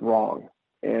them wrong.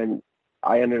 And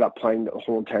I ended up playing the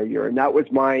whole entire year. And that was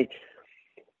my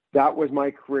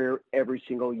career every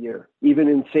single year. Even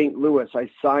in St. Louis, I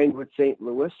signed with St.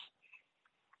 Louis.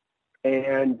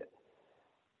 And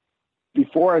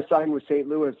before I signed with St.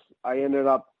 Louis, I ended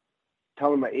up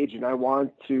telling my agent I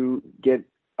wanted to get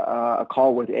a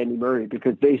call with Andy Murray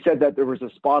because they said that there was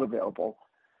a spot available.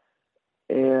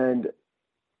 And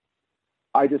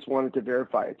I just wanted to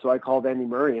verify it. So I called Andy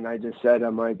Murray, and I just said,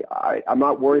 I'm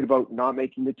not worried about not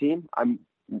making the team. I'm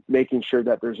making sure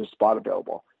that there's a spot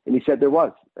available. And he said there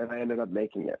was, and I ended up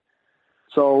making it.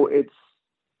 So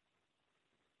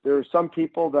there are some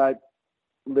people that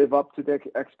live up to their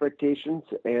expectations,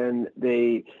 and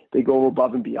they go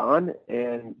above and beyond.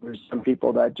 And there's some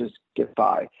people that just get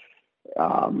by.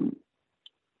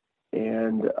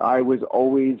 And I was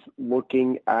always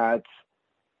looking at,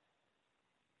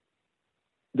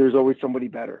 there's always somebody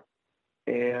better.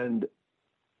 And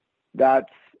that's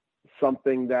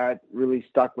something that really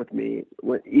stuck with me.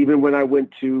 Even when I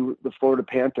went to the Florida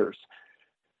Panthers,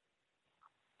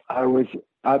 I was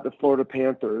at the Florida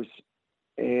Panthers,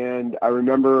 and I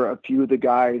remember a few of the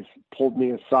guys pulled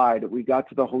me aside. We got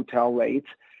to the hotel late.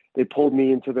 They pulled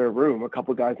me into their room, a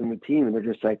couple of guys on the team, and they're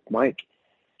just like, Mike,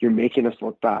 you're making us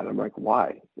look bad. I'm like,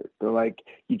 why? They're like,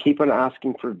 you keep on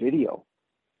asking for video,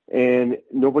 and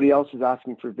nobody else is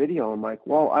asking for video. I'm like,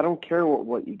 well, I don't care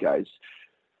what you guys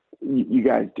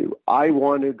do. I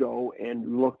want to go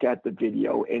and look at the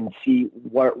video and see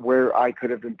where I could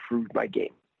have improved my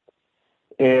game.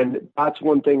 And that's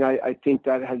one thing I think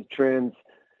that has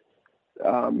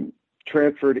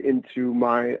transferred into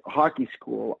my hockey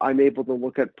school. I'm able to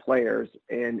look at players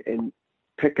and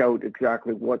pick out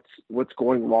exactly what's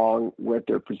going wrong with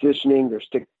their positioning, their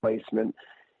stick placement,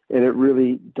 and it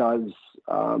really does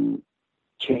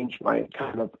change my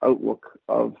kind of outlook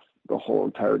of the whole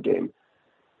entire game.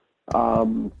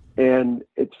 And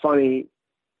it's funny,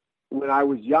 when I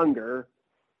was younger,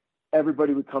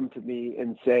 everybody would come to me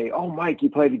and say, oh, Mike, you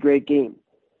played a great game.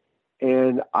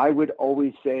 And I would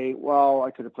always say, well,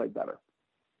 I could have played better.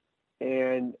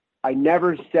 And I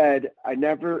never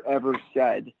ever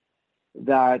said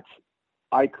that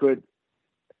I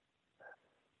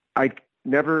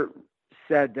never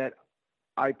said that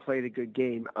I played a good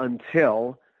game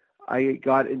until I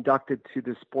got inducted to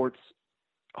the Sports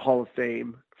Hall of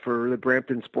Fame for the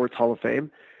Brampton Sports Hall of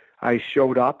Fame. I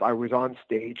showed up, I was on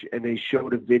stage, and they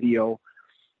showed a video.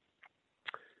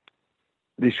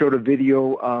 They showed a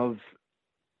video of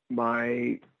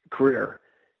my career.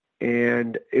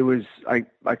 And it was, I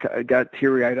got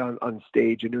teary-eyed on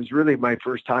stage, and it was really my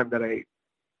first time that I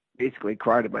basically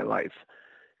cried in my life.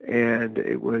 And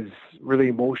it was really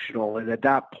emotional. And at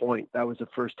that point, that was the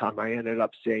first time I ended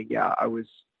up saying, yeah,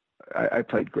 I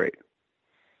played great.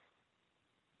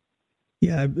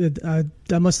 Yeah,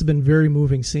 that must have been very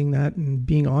moving seeing that and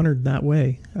being honored that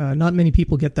way. Not many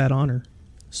people get that honor.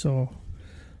 So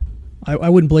I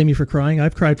wouldn't blame you for crying.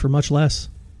 I've cried for much less.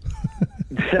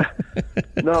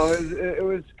 No, it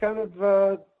was kind of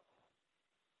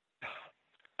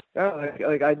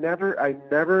like I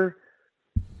never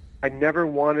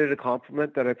wanted a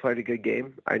compliment that I played a good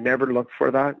game. I never looked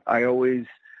for that. I always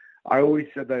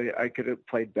said that I could have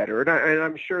played better, and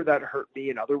I'm sure that hurt me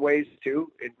in other ways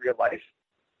too in real life,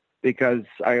 because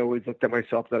I always looked at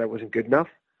myself that I wasn't good enough.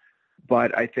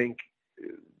 But I think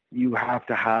you have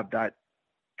to have that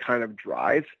kind of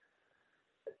drive.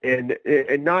 And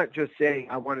not just saying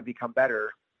I want to become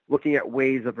better, looking at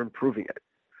ways of improving it.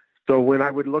 So when I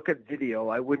would look at video,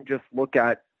 I wouldn't just look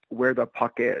at where the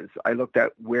puck is. I looked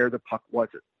at where the puck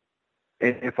wasn't.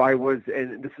 And if I was,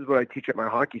 and this is what I teach at my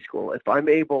hockey school, if I'm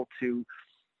able to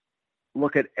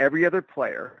look at every other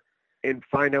player and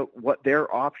find out what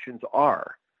their options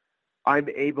are, I'm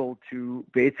able to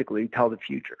basically tell the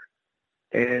future.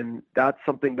 And that's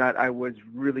something that I was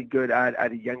really good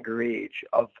at a younger age,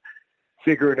 of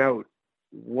figuring out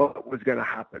what was going to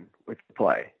happen with the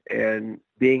play. And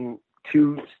being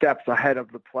 2 steps ahead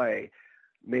of the play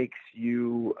makes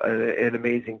you an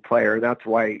amazing player. That's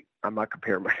why I'm not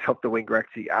comparing myself to Wayne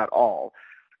Gretzky at all.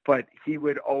 But he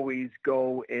would always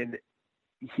go, and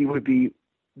he would be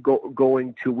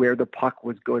going to where the puck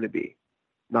was going to be,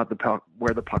 not the puck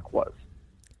where the puck was.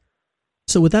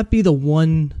 So would that be the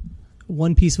one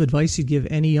piece of advice you'd give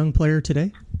any young player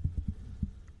today?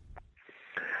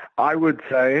 I would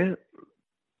say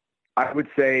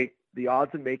the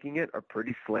odds of making it are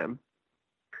pretty slim,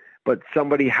 but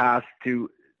somebody has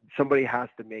to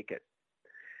make it.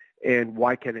 And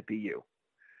why can't it be you?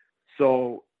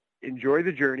 So enjoy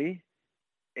the journey,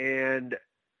 and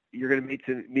you're going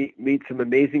to meet some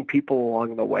amazing people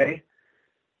along the way.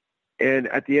 And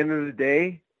at the end of the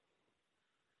day,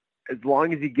 as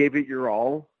long as you gave it your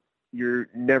all, you're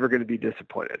never going to be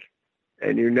disappointed,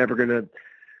 and you're never going to.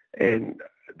 And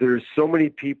there's so many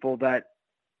people that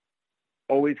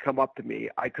always come up to me.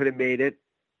 I could have made it,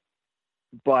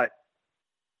 but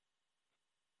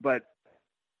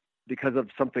because of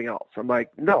something else. I'm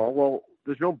like, no, well,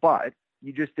 there's no but.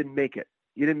 You just didn't make it.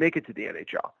 You didn't make it to the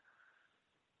NHL.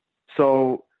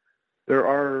 So there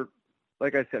are,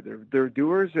 like I said, there are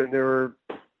doers and there are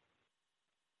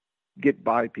get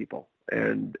by people.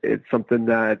 And it's something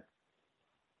that,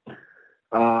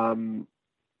 and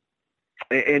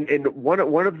one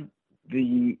of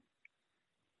the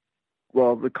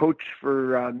coach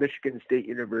for Michigan State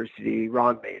University,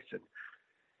 Ron Mason,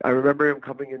 I remember him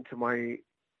coming into my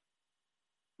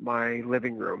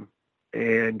living room,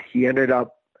 and he ended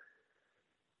up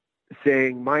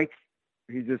saying, Mike,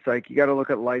 he's just like, you got to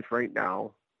look at life right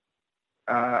now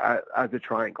as a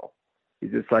triangle.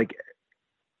 He's just like,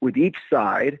 with each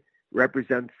side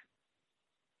represents,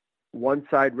 one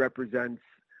side represents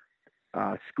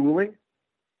schooling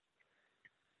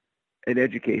and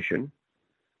education.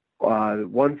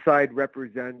 One side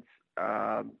represents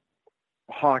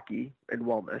hockey and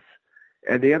wellness,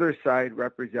 and the other side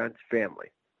represents family.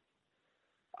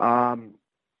 And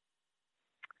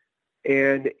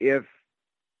if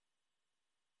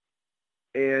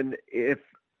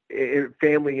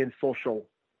family and social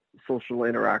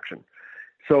interaction.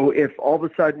 So if all of a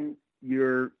sudden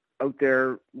you're out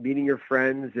there meeting your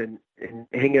friends and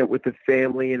hanging out with the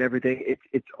family and everything,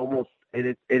 it's almost,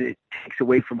 and it takes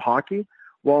away from hockey.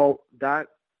 Well, that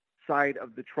side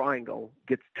of the triangle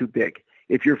gets too big.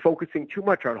 If you're focusing too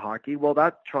much on hockey, well,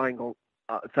 that triangle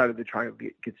side of the triangle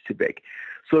gets too big.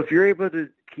 So if you're able to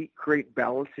create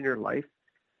balance in your life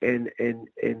and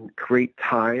create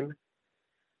time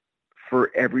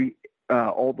for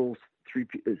all those three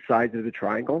sides of the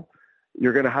triangle,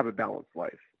 you're going to have a balanced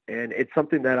life. And it's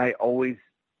something that I always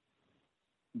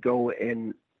go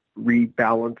and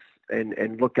rebalance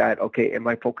and look at, okay, am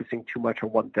I focusing too much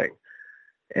on one thing?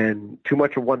 And too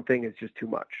much on one thing is just too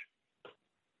much.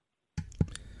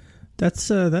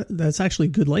 That's actually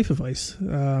good life advice.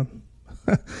 Now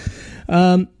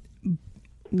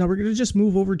we're going to just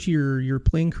move over to your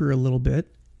playing career a little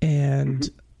bit, and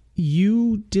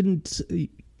you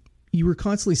were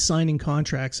constantly signing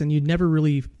contracts, and you never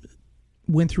really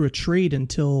went through a trade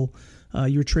until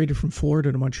you were traded from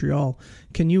Florida to Montreal.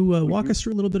 Can you walk us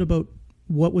through a little bit about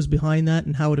what was behind that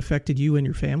and how it affected you and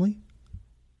your family?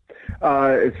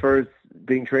 As far as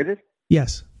being traded?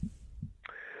 Yes.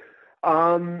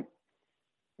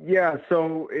 Yeah,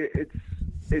 so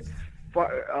it's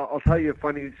I'll tell you a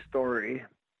funny story.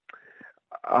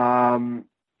 I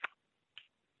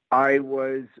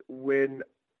was when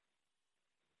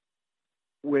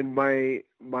my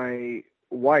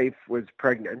wife was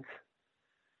pregnant.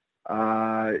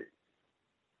 It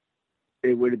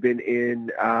would have been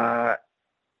in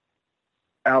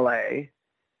LA.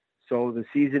 So the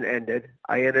season ended.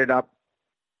 I ended up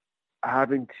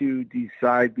having to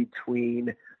decide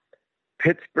between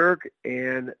Pittsburgh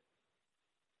and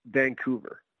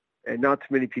Vancouver. And not too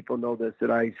many people know this,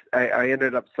 that I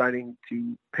ended up signing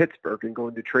to Pittsburgh and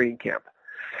going to training camp.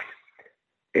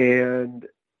 And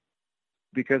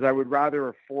because I would rather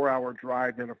a 4-hour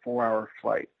drive than a 4-hour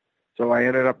flight. So I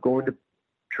ended up going to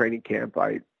training camp.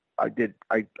 I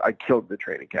killed the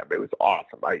training camp. It was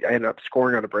awesome. I ended up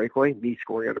scoring on a breakaway,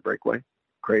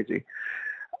 crazy.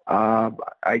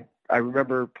 I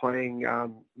remember playing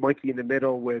monkey in the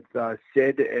middle with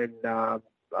Sid and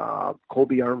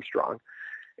Colby Armstrong,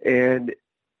 and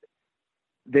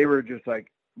they were just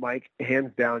like, Mike,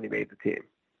 hands down, you made the team.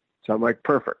 So I'm like,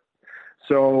 perfect.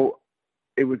 So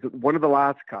it was one of the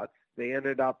last cuts. They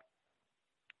ended up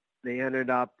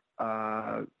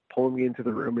pulling me into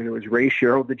the room, and it was Ray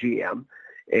Sherrill, the GM,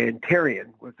 and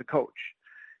Therrien was the coach.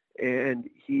 And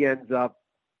he ends up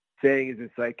saying,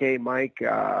 it's like, hey, Mike,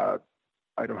 I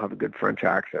don't have a good French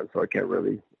accent, so I can't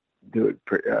really do it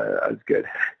as good,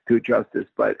 do it justice.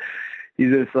 But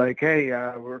he's just like, hey,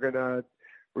 we're gonna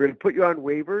put you on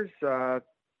waivers,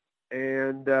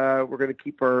 and we're gonna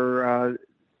keep our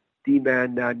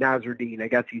D-man Nasruddin. I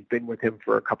guess he's been with him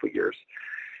for a couple of years.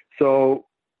 So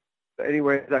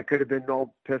anyways, I could have been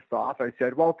all pissed off. I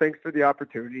said, well, thanks for the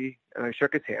opportunity, and I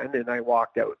shook his hand and I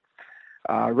walked out.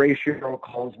 Ray Sherrill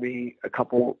calls my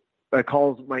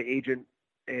agent,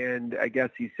 and I guess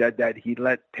he said that he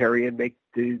let Therrien make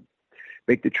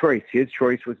the choice. His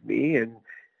choice was me, and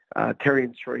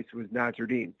Therrien's choice was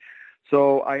Nasruddin.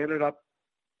 So I ended up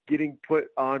getting put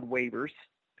on waivers,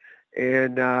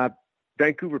 and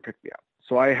Vancouver picked me up.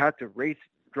 So I had to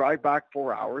drive back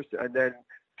 4 hours, and then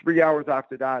 3 hours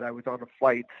after that, I was on a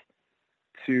flight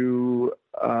to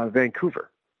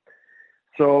Vancouver.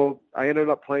 So I ended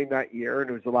up playing that year, and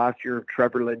it was the last year of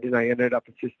Trevor Linden. I ended up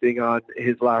assisting on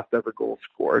his last ever goal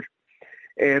scored.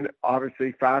 And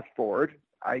obviously, fast forward,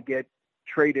 I get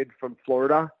traded from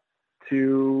Florida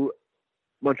to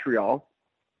Montreal.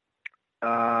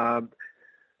 The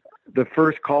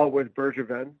first call was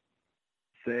Bergevin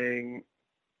saying,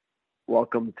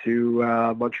 welcome to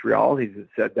Montreal. He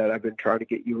said that I've been trying to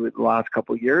get you in the last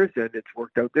couple of years, and it's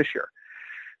worked out this year.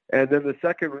 And then the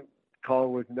second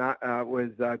call was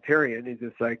Therrien. He's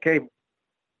just like, hey,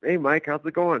 Mike, how's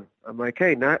it going? I'm like,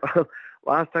 hey,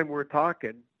 last time we were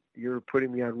talking, you were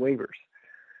putting me on waivers.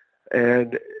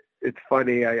 And it's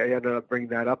funny, I ended up bringing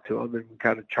that up to him and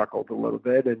kind of chuckled a little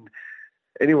bit. And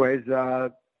anyways,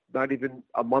 not even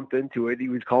a month into it, he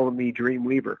was calling me Dream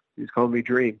Weaver. He was calling me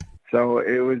Dream. So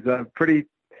it was pretty.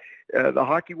 The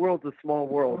hockey world's a small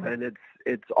world, and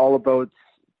it's all about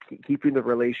keeping the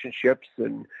relationships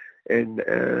and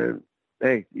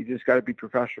hey, you just got to be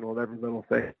professional in every little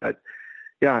thing. But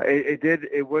yeah,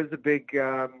 it was a big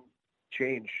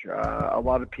change. A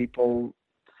lot of people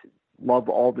love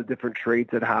all the different trades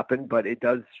that happen, but it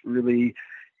does really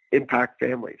impact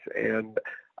families. And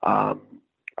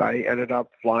I ended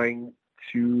up flying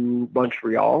to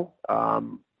Montreal.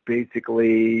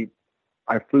 Basically,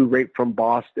 I flew right from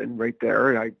Boston right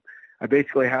there. And I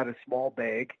basically had a small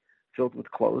bag filled with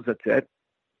clothes. That's it.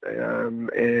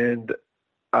 And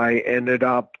I ended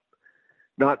up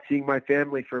not seeing my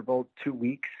family for about 2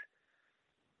 weeks.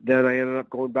 Then I ended up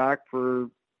going back for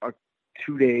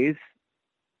 2 days.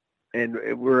 And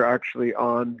we're actually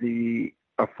on the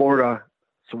Florida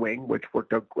swing, which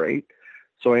worked out great.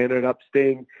 So I ended up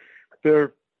staying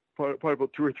there probably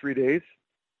about 2 or 3 days.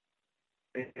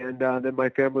 And then my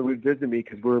family would visit me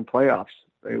because we're in playoffs.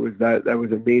 It was that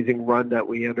was an amazing run that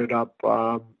we ended up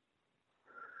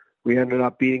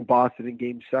beating Boston in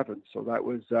Game 7. So that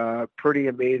was a pretty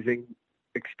amazing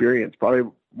experience, probably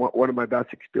one of my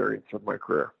best experiences of my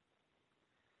career.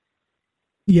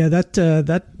 Yeah, that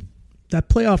that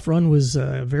playoff run was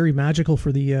very magical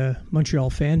for the Montreal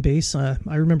fan base. I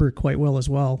remember it quite well as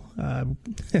well.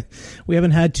 We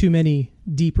haven't had too many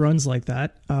deep runs like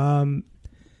that.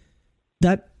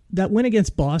 That win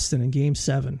against Boston in Game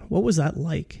 7, what was that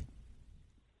like?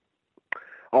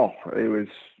 Oh, it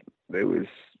was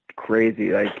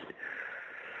crazy. Like,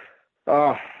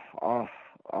 that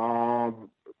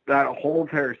whole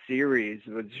entire series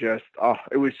was just,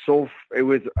 it was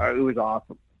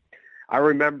awesome. I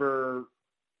remember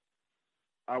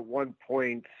at one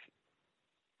point,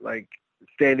 like,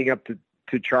 standing up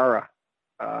to Chara,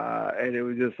 and it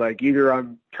was just like, either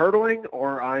I'm turtling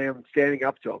or I am standing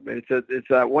up to him. And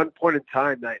it's at one point in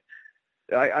time that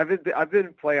I've been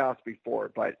in playoffs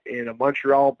before, but in a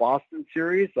Montreal-Boston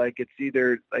series, like, it's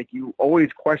either, like, you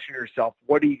always question yourself,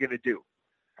 what are you going to do?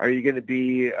 Are you going to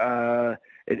be an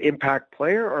impact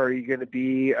player, or are you going to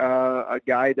be a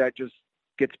guy that just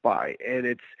gets by?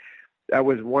 And that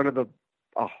was one of the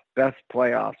best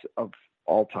playoffs of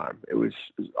all time. It was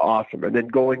awesome. And then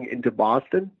going into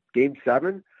Boston, Game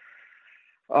 7,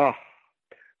 the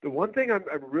one thing I'm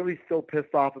really still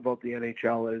pissed off about the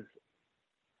NHL is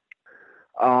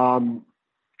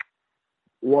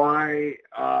why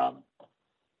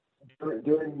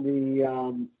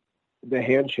during the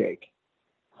handshake,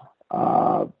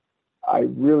 I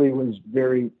really was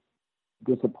very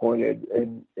disappointed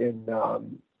in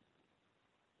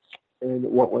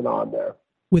what went on there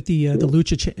with the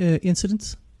Lucic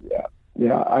incidents. Yeah.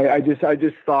 I just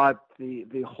thought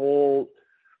the whole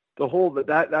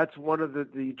that's one of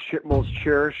the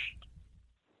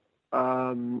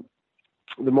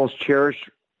most cherished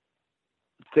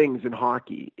things in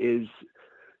hockey is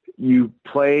you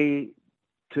play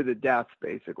to the death,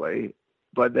 basically,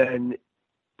 but then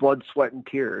blood, sweat, and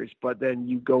tears, but then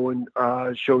you go and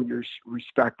show your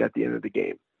respect at the end of the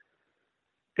game.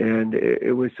 And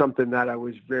it was something that I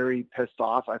was very pissed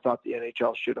off. I thought the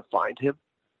NHL should have fined him.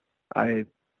 I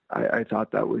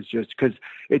thought that was just because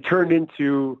it turned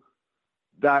into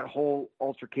that whole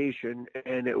altercation,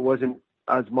 and it wasn't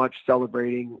as much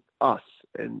celebrating us.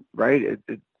 And right,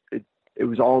 it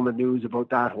was all in the news about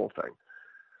that whole thing.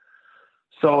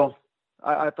 So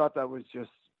I thought that was just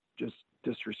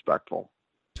disrespectful.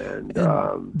 And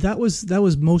that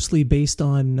was mostly based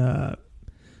on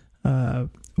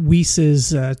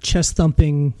Weiss's chest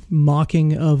thumping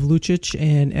mocking of Lucic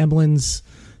and Emlin's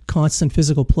constant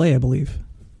physical play, I believe.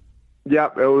 Yeah,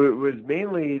 it was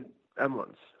mainly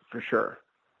Emlin's for sure.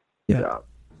 Yeah.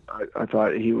 I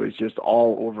thought he was just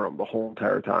all over him the whole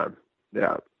entire time.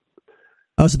 Yeah.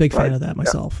 I was a big fan of that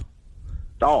myself.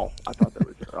 Yeah. Oh, I thought that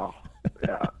was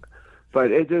yeah.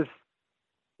 But it just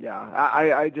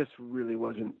I just really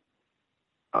wasn't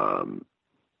a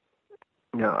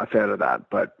fan of that.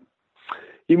 But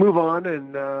you move on,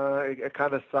 and it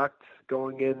kind of sucked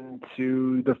going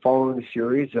into the following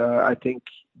series. I think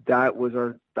that was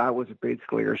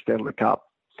basically our Stanley Cup.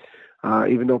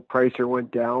 Even though Pricer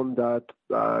went down,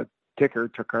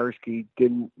 Tokarski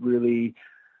didn't really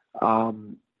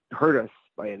hurt us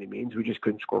by any means. We just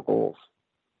couldn't score goals.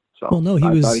 So well, no,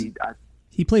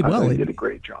 he played well. He did a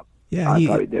great job. Yeah, I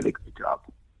thought he did a great job.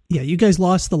 Yeah, you guys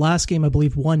lost the last game, I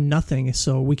believe, 1-0.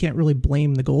 So we can't really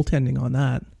blame the goaltending on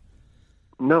that.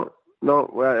 No,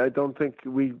 I don't think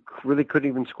we really couldn't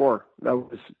even score. That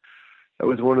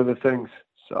was one of the things.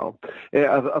 So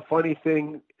a funny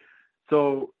thing.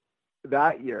 So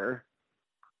that year,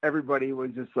 everybody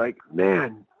was just like,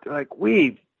 man,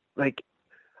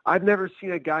 I've never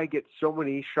seen a guy get so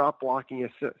many shot blocking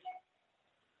assists.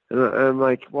 And I'm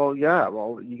like, well, yeah,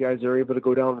 you guys are able to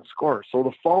go down and score. So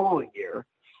the following year,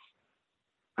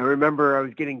 I remember I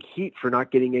was getting heat for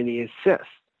not getting any assists.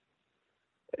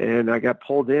 And I got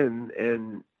pulled in,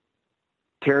 and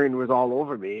Taryn was all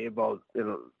over me about,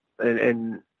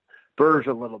 and Burge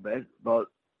a little bit about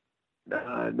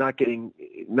not getting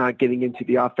into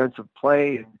the offensive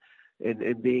play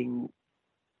and being.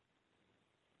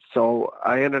 So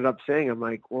I ended up saying, I'm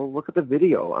like, well, look at the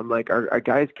video. I'm like, our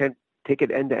guys can't take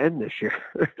it end to end this year.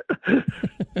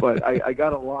 But I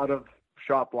got a lot of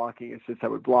shot blocking assists. I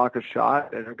would block a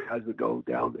shot, and our guys would go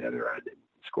down the other end and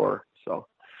score. So.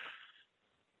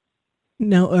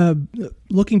 Now,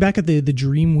 looking back at the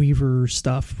Dreamweaver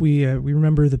stuff, we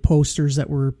remember the posters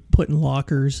that were put in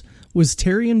lockers. Was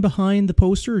Therrien behind the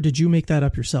poster, or did you make that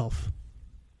up yourself?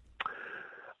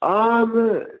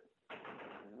 No.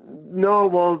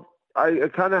 Well, I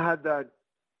kind of had that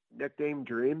nickname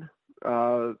Dream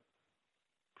for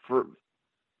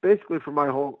my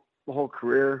whole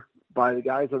career by the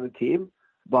guys on the team,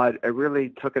 but it really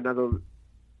took another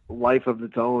life of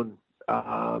its own.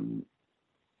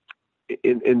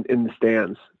 In the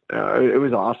stands. It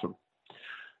was awesome.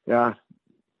 Yeah,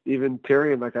 even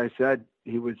Tyrion, like I said,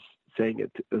 he was saying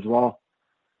it as well.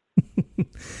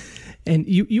 And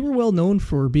you were well known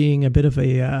for being a bit of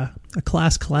a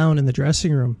class clown in the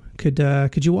dressing room.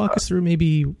 Could you walk us through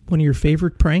maybe one of your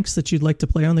favorite pranks that you'd like to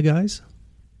play on the guys?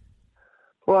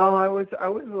 Well, I wasn't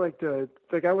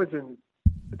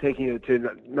taking it to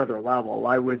another level.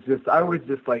 I was just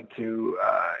like to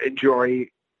enjoy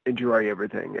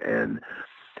everything, and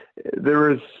there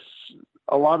was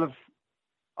a lot of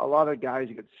guys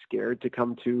who get scared to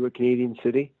come to a Canadian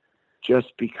city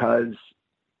just because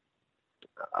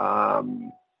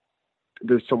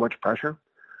there's so much pressure.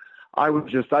 I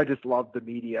just loved the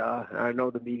media. I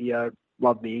know the media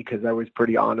loved me because I was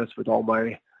pretty honest with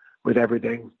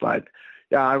everything. But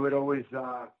yeah, I would always,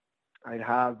 I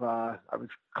was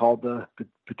called the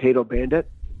potato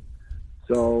bandit.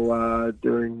 So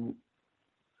during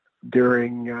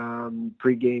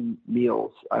pregame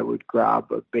meals, I would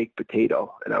grab a baked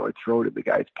potato and I would throw it in the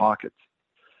guy's pockets.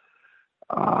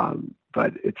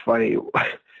 But it's funny,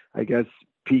 I guess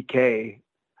PK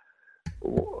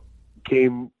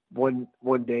came one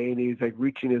day and he was like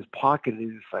reaching his pocket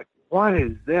and he's like, "What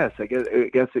is this?" I guess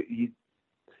he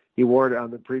wore it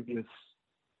on the previous,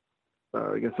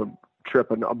 a trip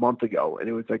a month ago, and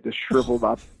it was like this shriveled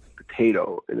up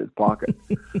potato in his pocket.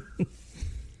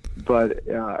 But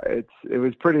it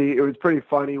was pretty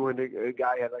funny when a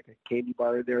guy had like a candy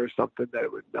bar in there or something that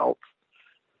it would melt.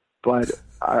 But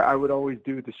I would always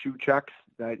do the shoe checks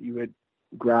that you would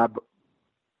grab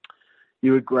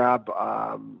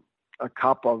a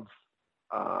cup of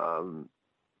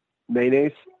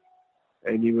mayonnaise,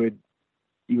 and you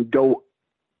would go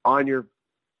on your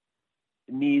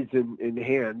knees and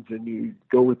hands, and you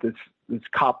go with this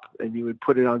cup, and you would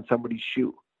put it on somebody's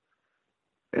shoe,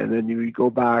 and then you would go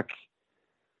back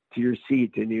to your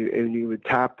seat, and you would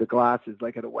tap the glasses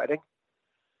like at a wedding,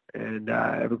 and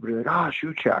everybody would like,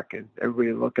 shoe check, and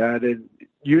everybody would look at it.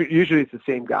 Usually it's the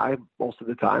same guy most of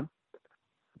the time,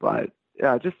 but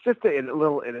yeah, just the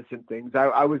little innocent things.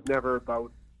 I was never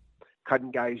about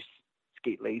cutting guys'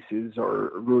 skate laces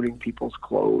or ruining people's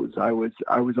clothes. I was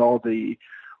all the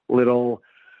little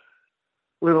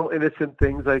innocent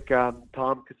things like Tom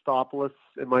Kostopoulos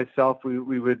and myself.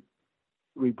 We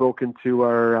broke into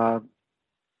our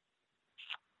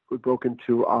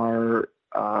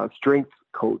strength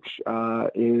coach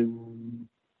in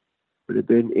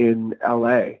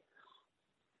LA,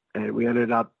 and we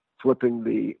ended up flipping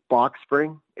the box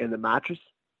spring and the mattress.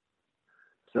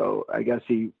 So I guess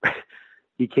he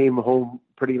came home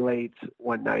pretty late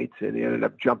one night and he ended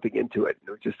up jumping into it.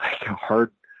 It was just like a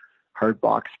hard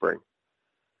box spring.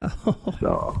 Oh.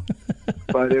 So,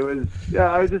 but it was,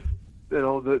 yeah, I just,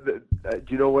 do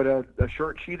you know what a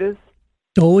short sheet is?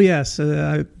 Oh yes.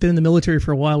 I've been in the military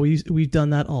for a while. We've done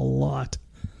that a lot.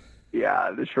 Yeah.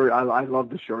 I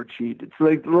love the short sheet. It's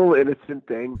like a little innocent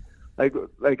thing. Like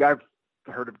I've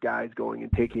heard of guys going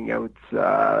and taking out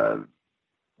the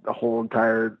whole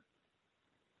entire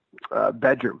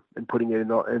bedroom and putting it in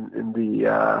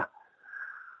the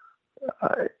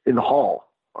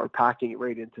hall, or packing it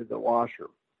right into the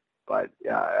washroom. But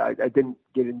yeah, I didn't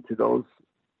get into those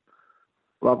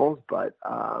levels. But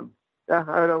yeah,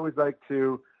 I would always like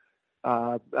to.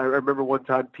 I remember one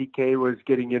time PK was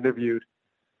getting interviewed,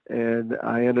 and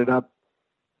I ended up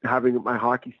having my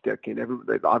hockey stick, and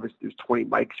everybody, obviously there's 20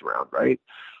 mics around, right?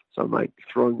 So I'm like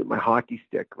throwing my hockey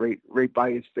stick right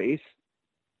by his face,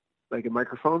 like a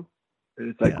microphone, and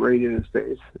it's like right in his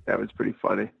face. That was pretty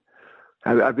funny.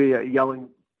 I'd be yelling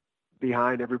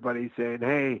behind everybody saying,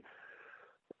 "Hey,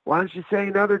 why don't you say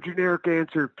another generic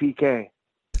answer, PK?"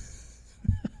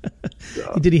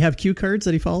 So, did he have cue cards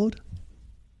that he followed?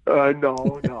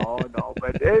 No.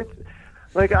 But it's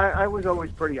like I was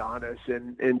always pretty honest,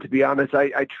 and to be honest,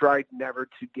 I tried never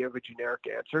to give a generic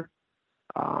answer.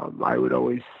 I would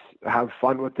always have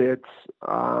fun with it,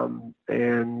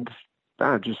 and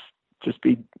just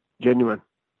be genuine.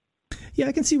 Yeah,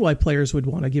 I can see why players would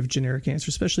want to give generic answers,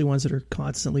 especially ones that are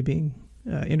constantly being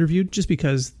interviewed, just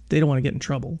because they don't want to get in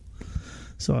trouble.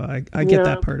 So I get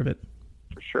that part of it.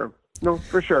 For sure. No,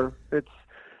 for sure. It's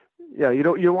you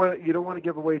don't want to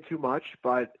give away too much,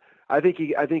 but I think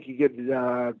you could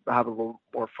have a little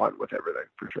more fun with everything,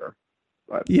 for sure.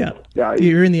 But, yeah,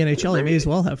 you're in the NHL. You may as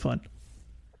well have fun.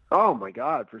 Oh my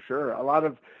God, for sure. A lot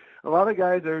of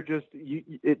guys are just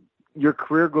your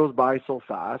career goes by so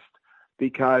fast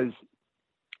because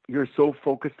you're so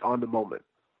focused on the moment,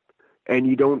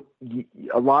 and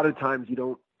a lot of times you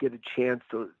don't get a chance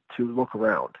to look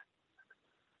around.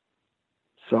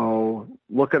 So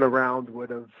looking around would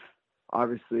have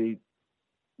obviously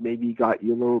maybe got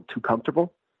you a little too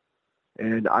comfortable.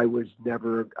 And I was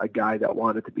never a guy that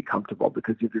wanted to be comfortable,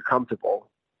 because if you're comfortable,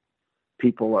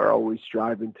 people are always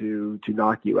striving to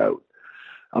knock you out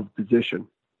of position.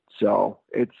 So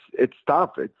it's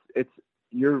tough.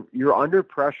 You're under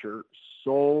pressure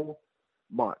so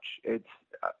much. And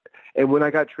when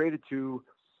I got traded to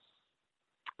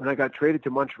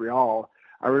Montreal,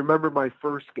 I remember my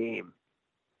first game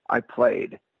I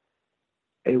played.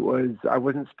 I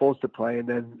wasn't supposed to play, and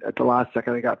then at the last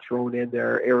second I got thrown in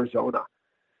there, Arizona.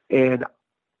 And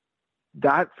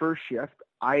that first shift,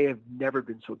 I have never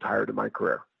been so tired in my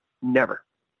career. Never.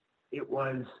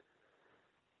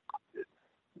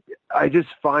 I just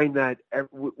find that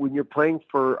when you're playing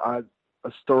for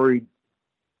a storied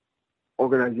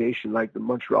organization like the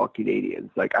Montreal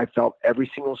Canadiens, like, I felt every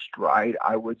single stride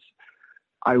I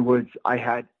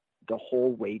had the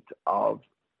whole weight of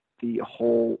the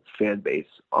whole fan base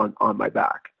on my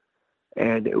back.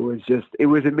 And it was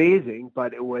amazing,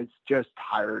 but it was just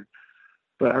tired.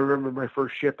 But I remember my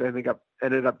first shift, I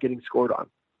ended up getting scored on.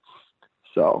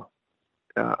 So,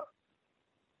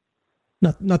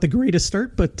 not the greatest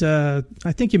start, but I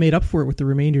think you made up for it with the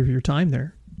remainder of your time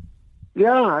there.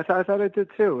 Yeah, I thought I did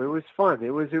too. It was fun.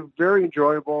 It was very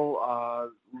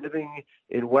enjoyable. Living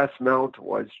in Westmount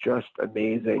was just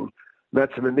amazing.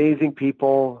 Met some amazing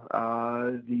people.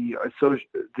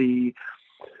 The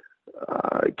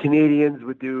Canadians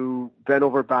would do bend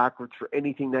over backwards for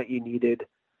anything that you needed,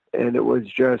 and it was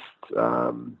just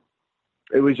a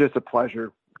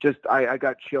pleasure. I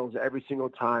got chills every single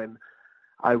time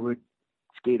I would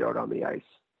skate out on the ice.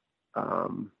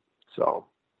 So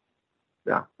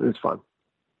yeah, it was fun.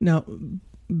 Now,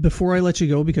 before I let you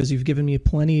go, because you've given me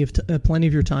plenty of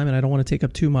your time, and I don't want to take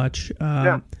up too much.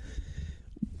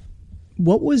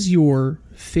 What was your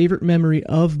favorite memory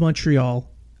of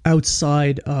Montreal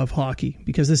outside of hockey?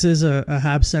 Because this is a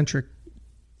Habs-centric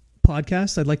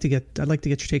podcast. I'd like to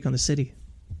get your take on the city.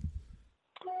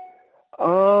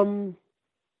 I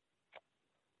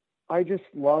just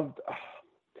loved.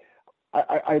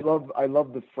 I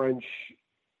love the French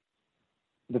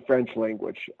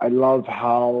language. I love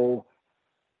how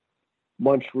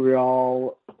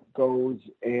Montreal goes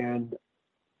and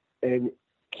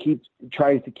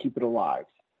tries to keep it alive.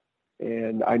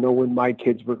 And I know when my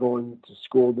kids were going to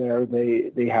school there,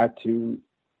 they had to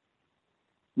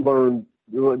learn.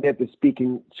 They had to speak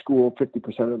in school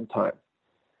 50% of the time.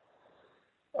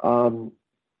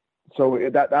 So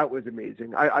that was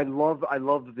amazing. I love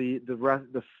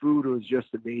the food was just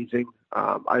amazing.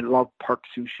 I love Park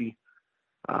Sushi.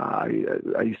 I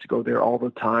used to go there all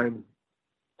the time.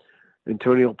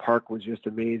 Antonio Park was just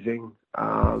amazing.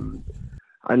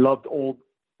 I loved Old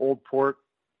Port.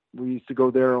 We used to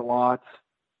go there a lot.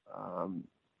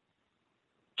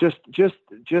 Just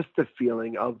the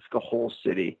feeling of the whole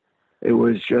city. It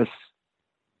was just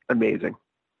amazing.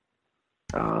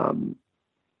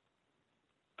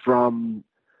 From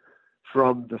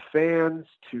the fans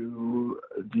to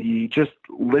the just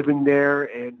living there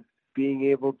and being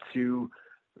able to,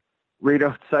 right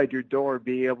outside your door,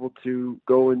 being able to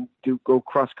go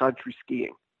cross country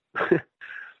skiing.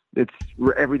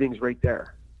 Everything's right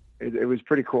there. It was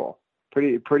pretty cool.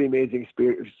 Pretty amazing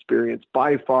experience.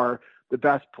 By far the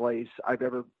best place I've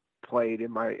ever played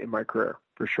in my career,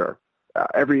 for sure.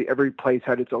 Every place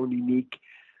had its own unique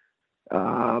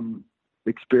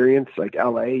experience. Like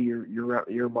LA,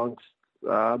 you're amongst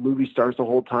movie stars the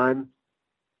whole time.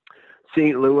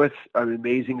 St. Louis, an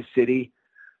amazing city,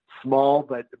 small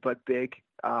but big.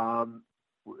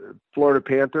 Florida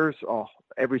Panthers,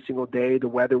 every single day. The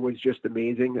weather was just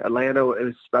amazing. Atlanta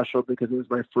is special because it was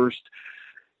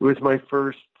my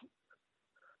first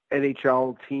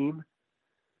NHL team.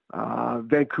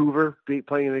 Vancouver,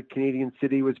 playing in a Canadian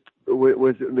city was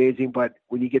amazing. But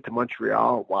when you get to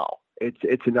Montreal, wow,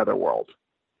 it's another world.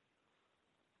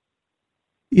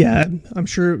 Yeah, I'm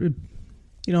sure.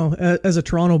 As a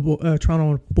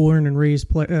Toronto born and raised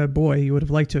boy, you would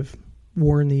have liked to have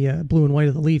worn the blue and white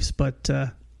of the Leafs, but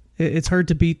it's hard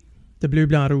to beat the bleu,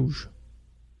 blanc, rouge.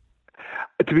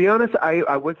 To be honest,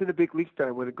 I wasn't a big Leafs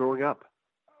fan when growing up.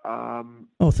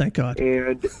 Thank God.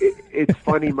 And it's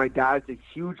funny, my dad's a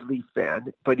huge Leaf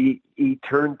fan, but he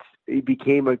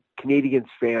became a Canadiens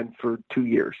fan for 2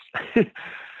 years.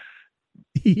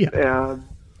 Yeah.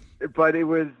 But it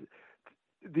was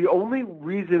the only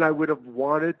reason I would have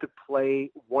wanted to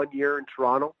play 1 year in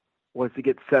Toronto was to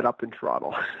get set up in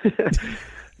Toronto,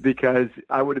 because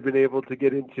I would have been able to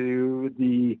get into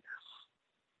the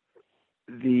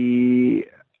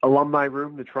alumni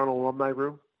room, the Toronto alumni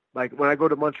room. Like when I go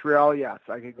to Montreal, yes,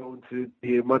 I could go into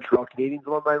the Montreal Canadiens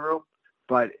alumni room,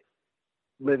 but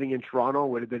living in Toronto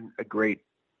would have been a great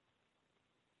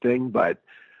thing. But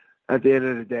at the end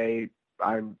of the day,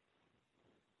 I'm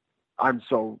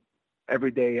so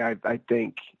every day I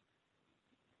thank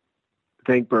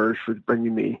Burge for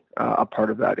bringing me a part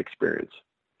of that experience.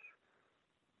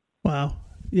 Wow.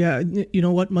 Yeah. You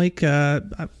know what, Mike?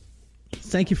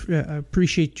 Thank you. I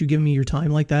appreciate you giving me your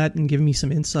time like that and giving me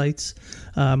some insights.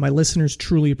 My listeners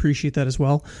truly appreciate that as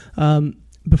well.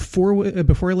 Before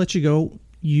I let you go,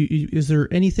 is there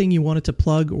anything you wanted to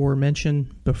plug or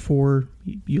mention before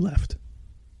you left?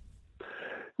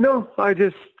 No, I'm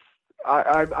just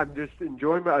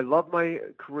enjoying I love my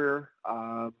career.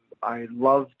 I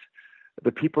loved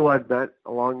the people I've met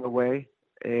along the way,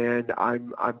 and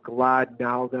I'm glad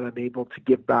now that I'm able to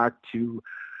give back to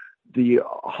the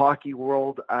hockey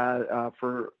world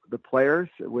for the players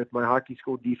with my hockey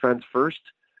school, Defense First,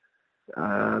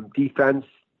 defense,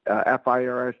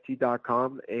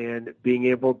 FIRST.com, and being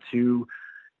able to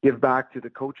give back to the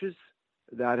coaches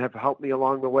that have helped me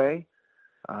along the way.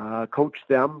 Coach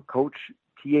them,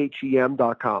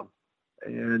 CoachThem.com.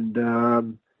 And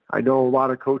I know a lot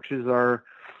of coaches are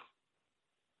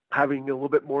having a little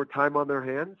bit more time on their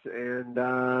hands, and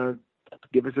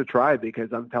give us a try,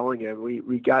 because I'm telling you,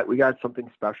 we got something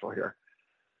special here.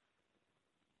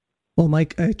 Well,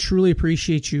 Mike, I truly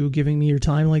appreciate you giving me your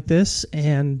time like this,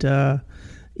 and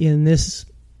in this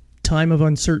time of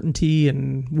uncertainty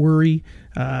and worry,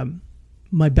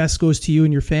 my best goes to you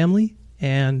and your family,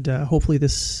 and hopefully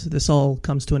this all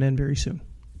comes to an end very soon.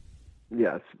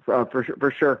 Yes,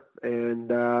 for sure. And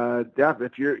yeah,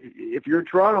 if you're in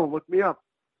Toronto, look me up.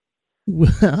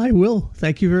 I will.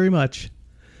 Thank you very much.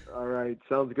 All right,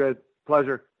 sounds good.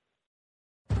 Pleasure.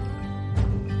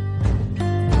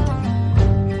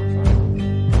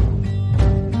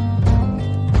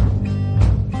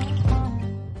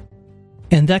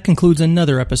 And that concludes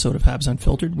another episode of Habs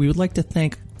Unfiltered. We would like to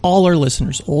thank all our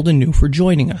listeners, old and new, for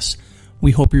joining us.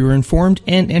 We hope you were informed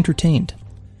and entertained.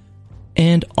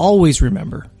 And always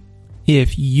remember,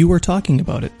 if you are talking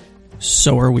about it,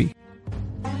 so are we.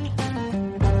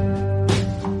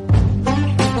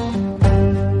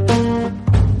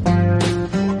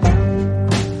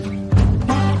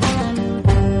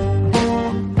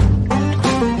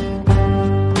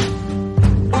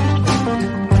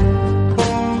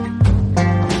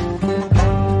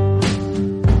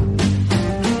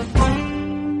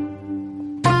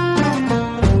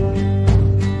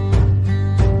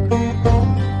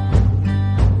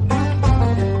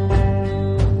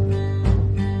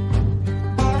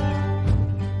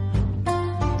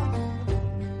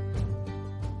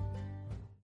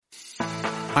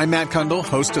 I'm Matt Kundle,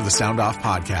 host of the Sound Off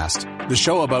Podcast, the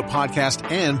show about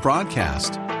podcast and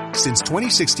broadcast. Since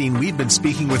 2016, we've been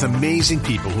speaking with amazing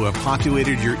people who have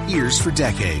populated your ears for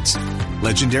decades.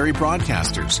 Legendary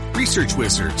broadcasters, research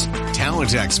wizards,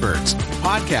 talent experts,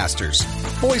 podcasters,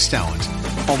 voice talent.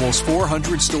 Almost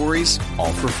 400 stories,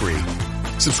 all for free.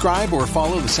 Subscribe or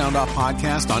follow the Sound Off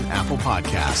Podcast on Apple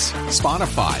Podcasts,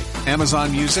 Spotify,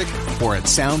 Amazon Music, or at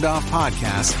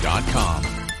soundoffpodcast.com.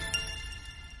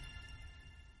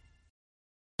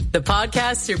 The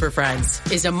Podcast Super Friends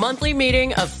is a monthly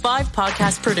meeting of 5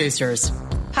 podcast producers.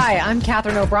 Hi, I'm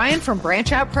Catherine O'Brien from Branch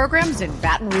Out Programs in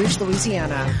Baton Rouge,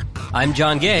 Louisiana. I'm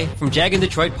John Gay from Jag and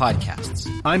Detroit Podcasts.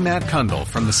 I'm Matt Kundle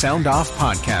from the Sound Off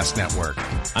Podcast Network.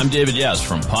 I'm David Yaz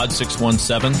from Pod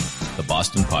 617, the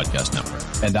Boston Podcast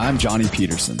Network. And I'm Johnny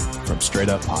Peterson from Straight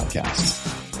Up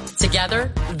Podcasts.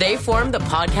 Together, they form the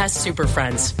Podcast Super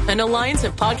Friends, an alliance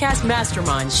of podcast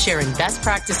masterminds sharing best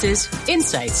practices,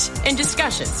 insights, and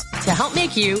discussions to help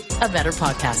make you a better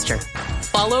podcaster.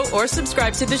 Follow or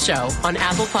subscribe to the show on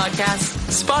Apple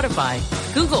Podcasts, Spotify,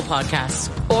 Google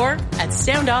Podcasts, or at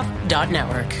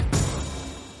soundoff.network.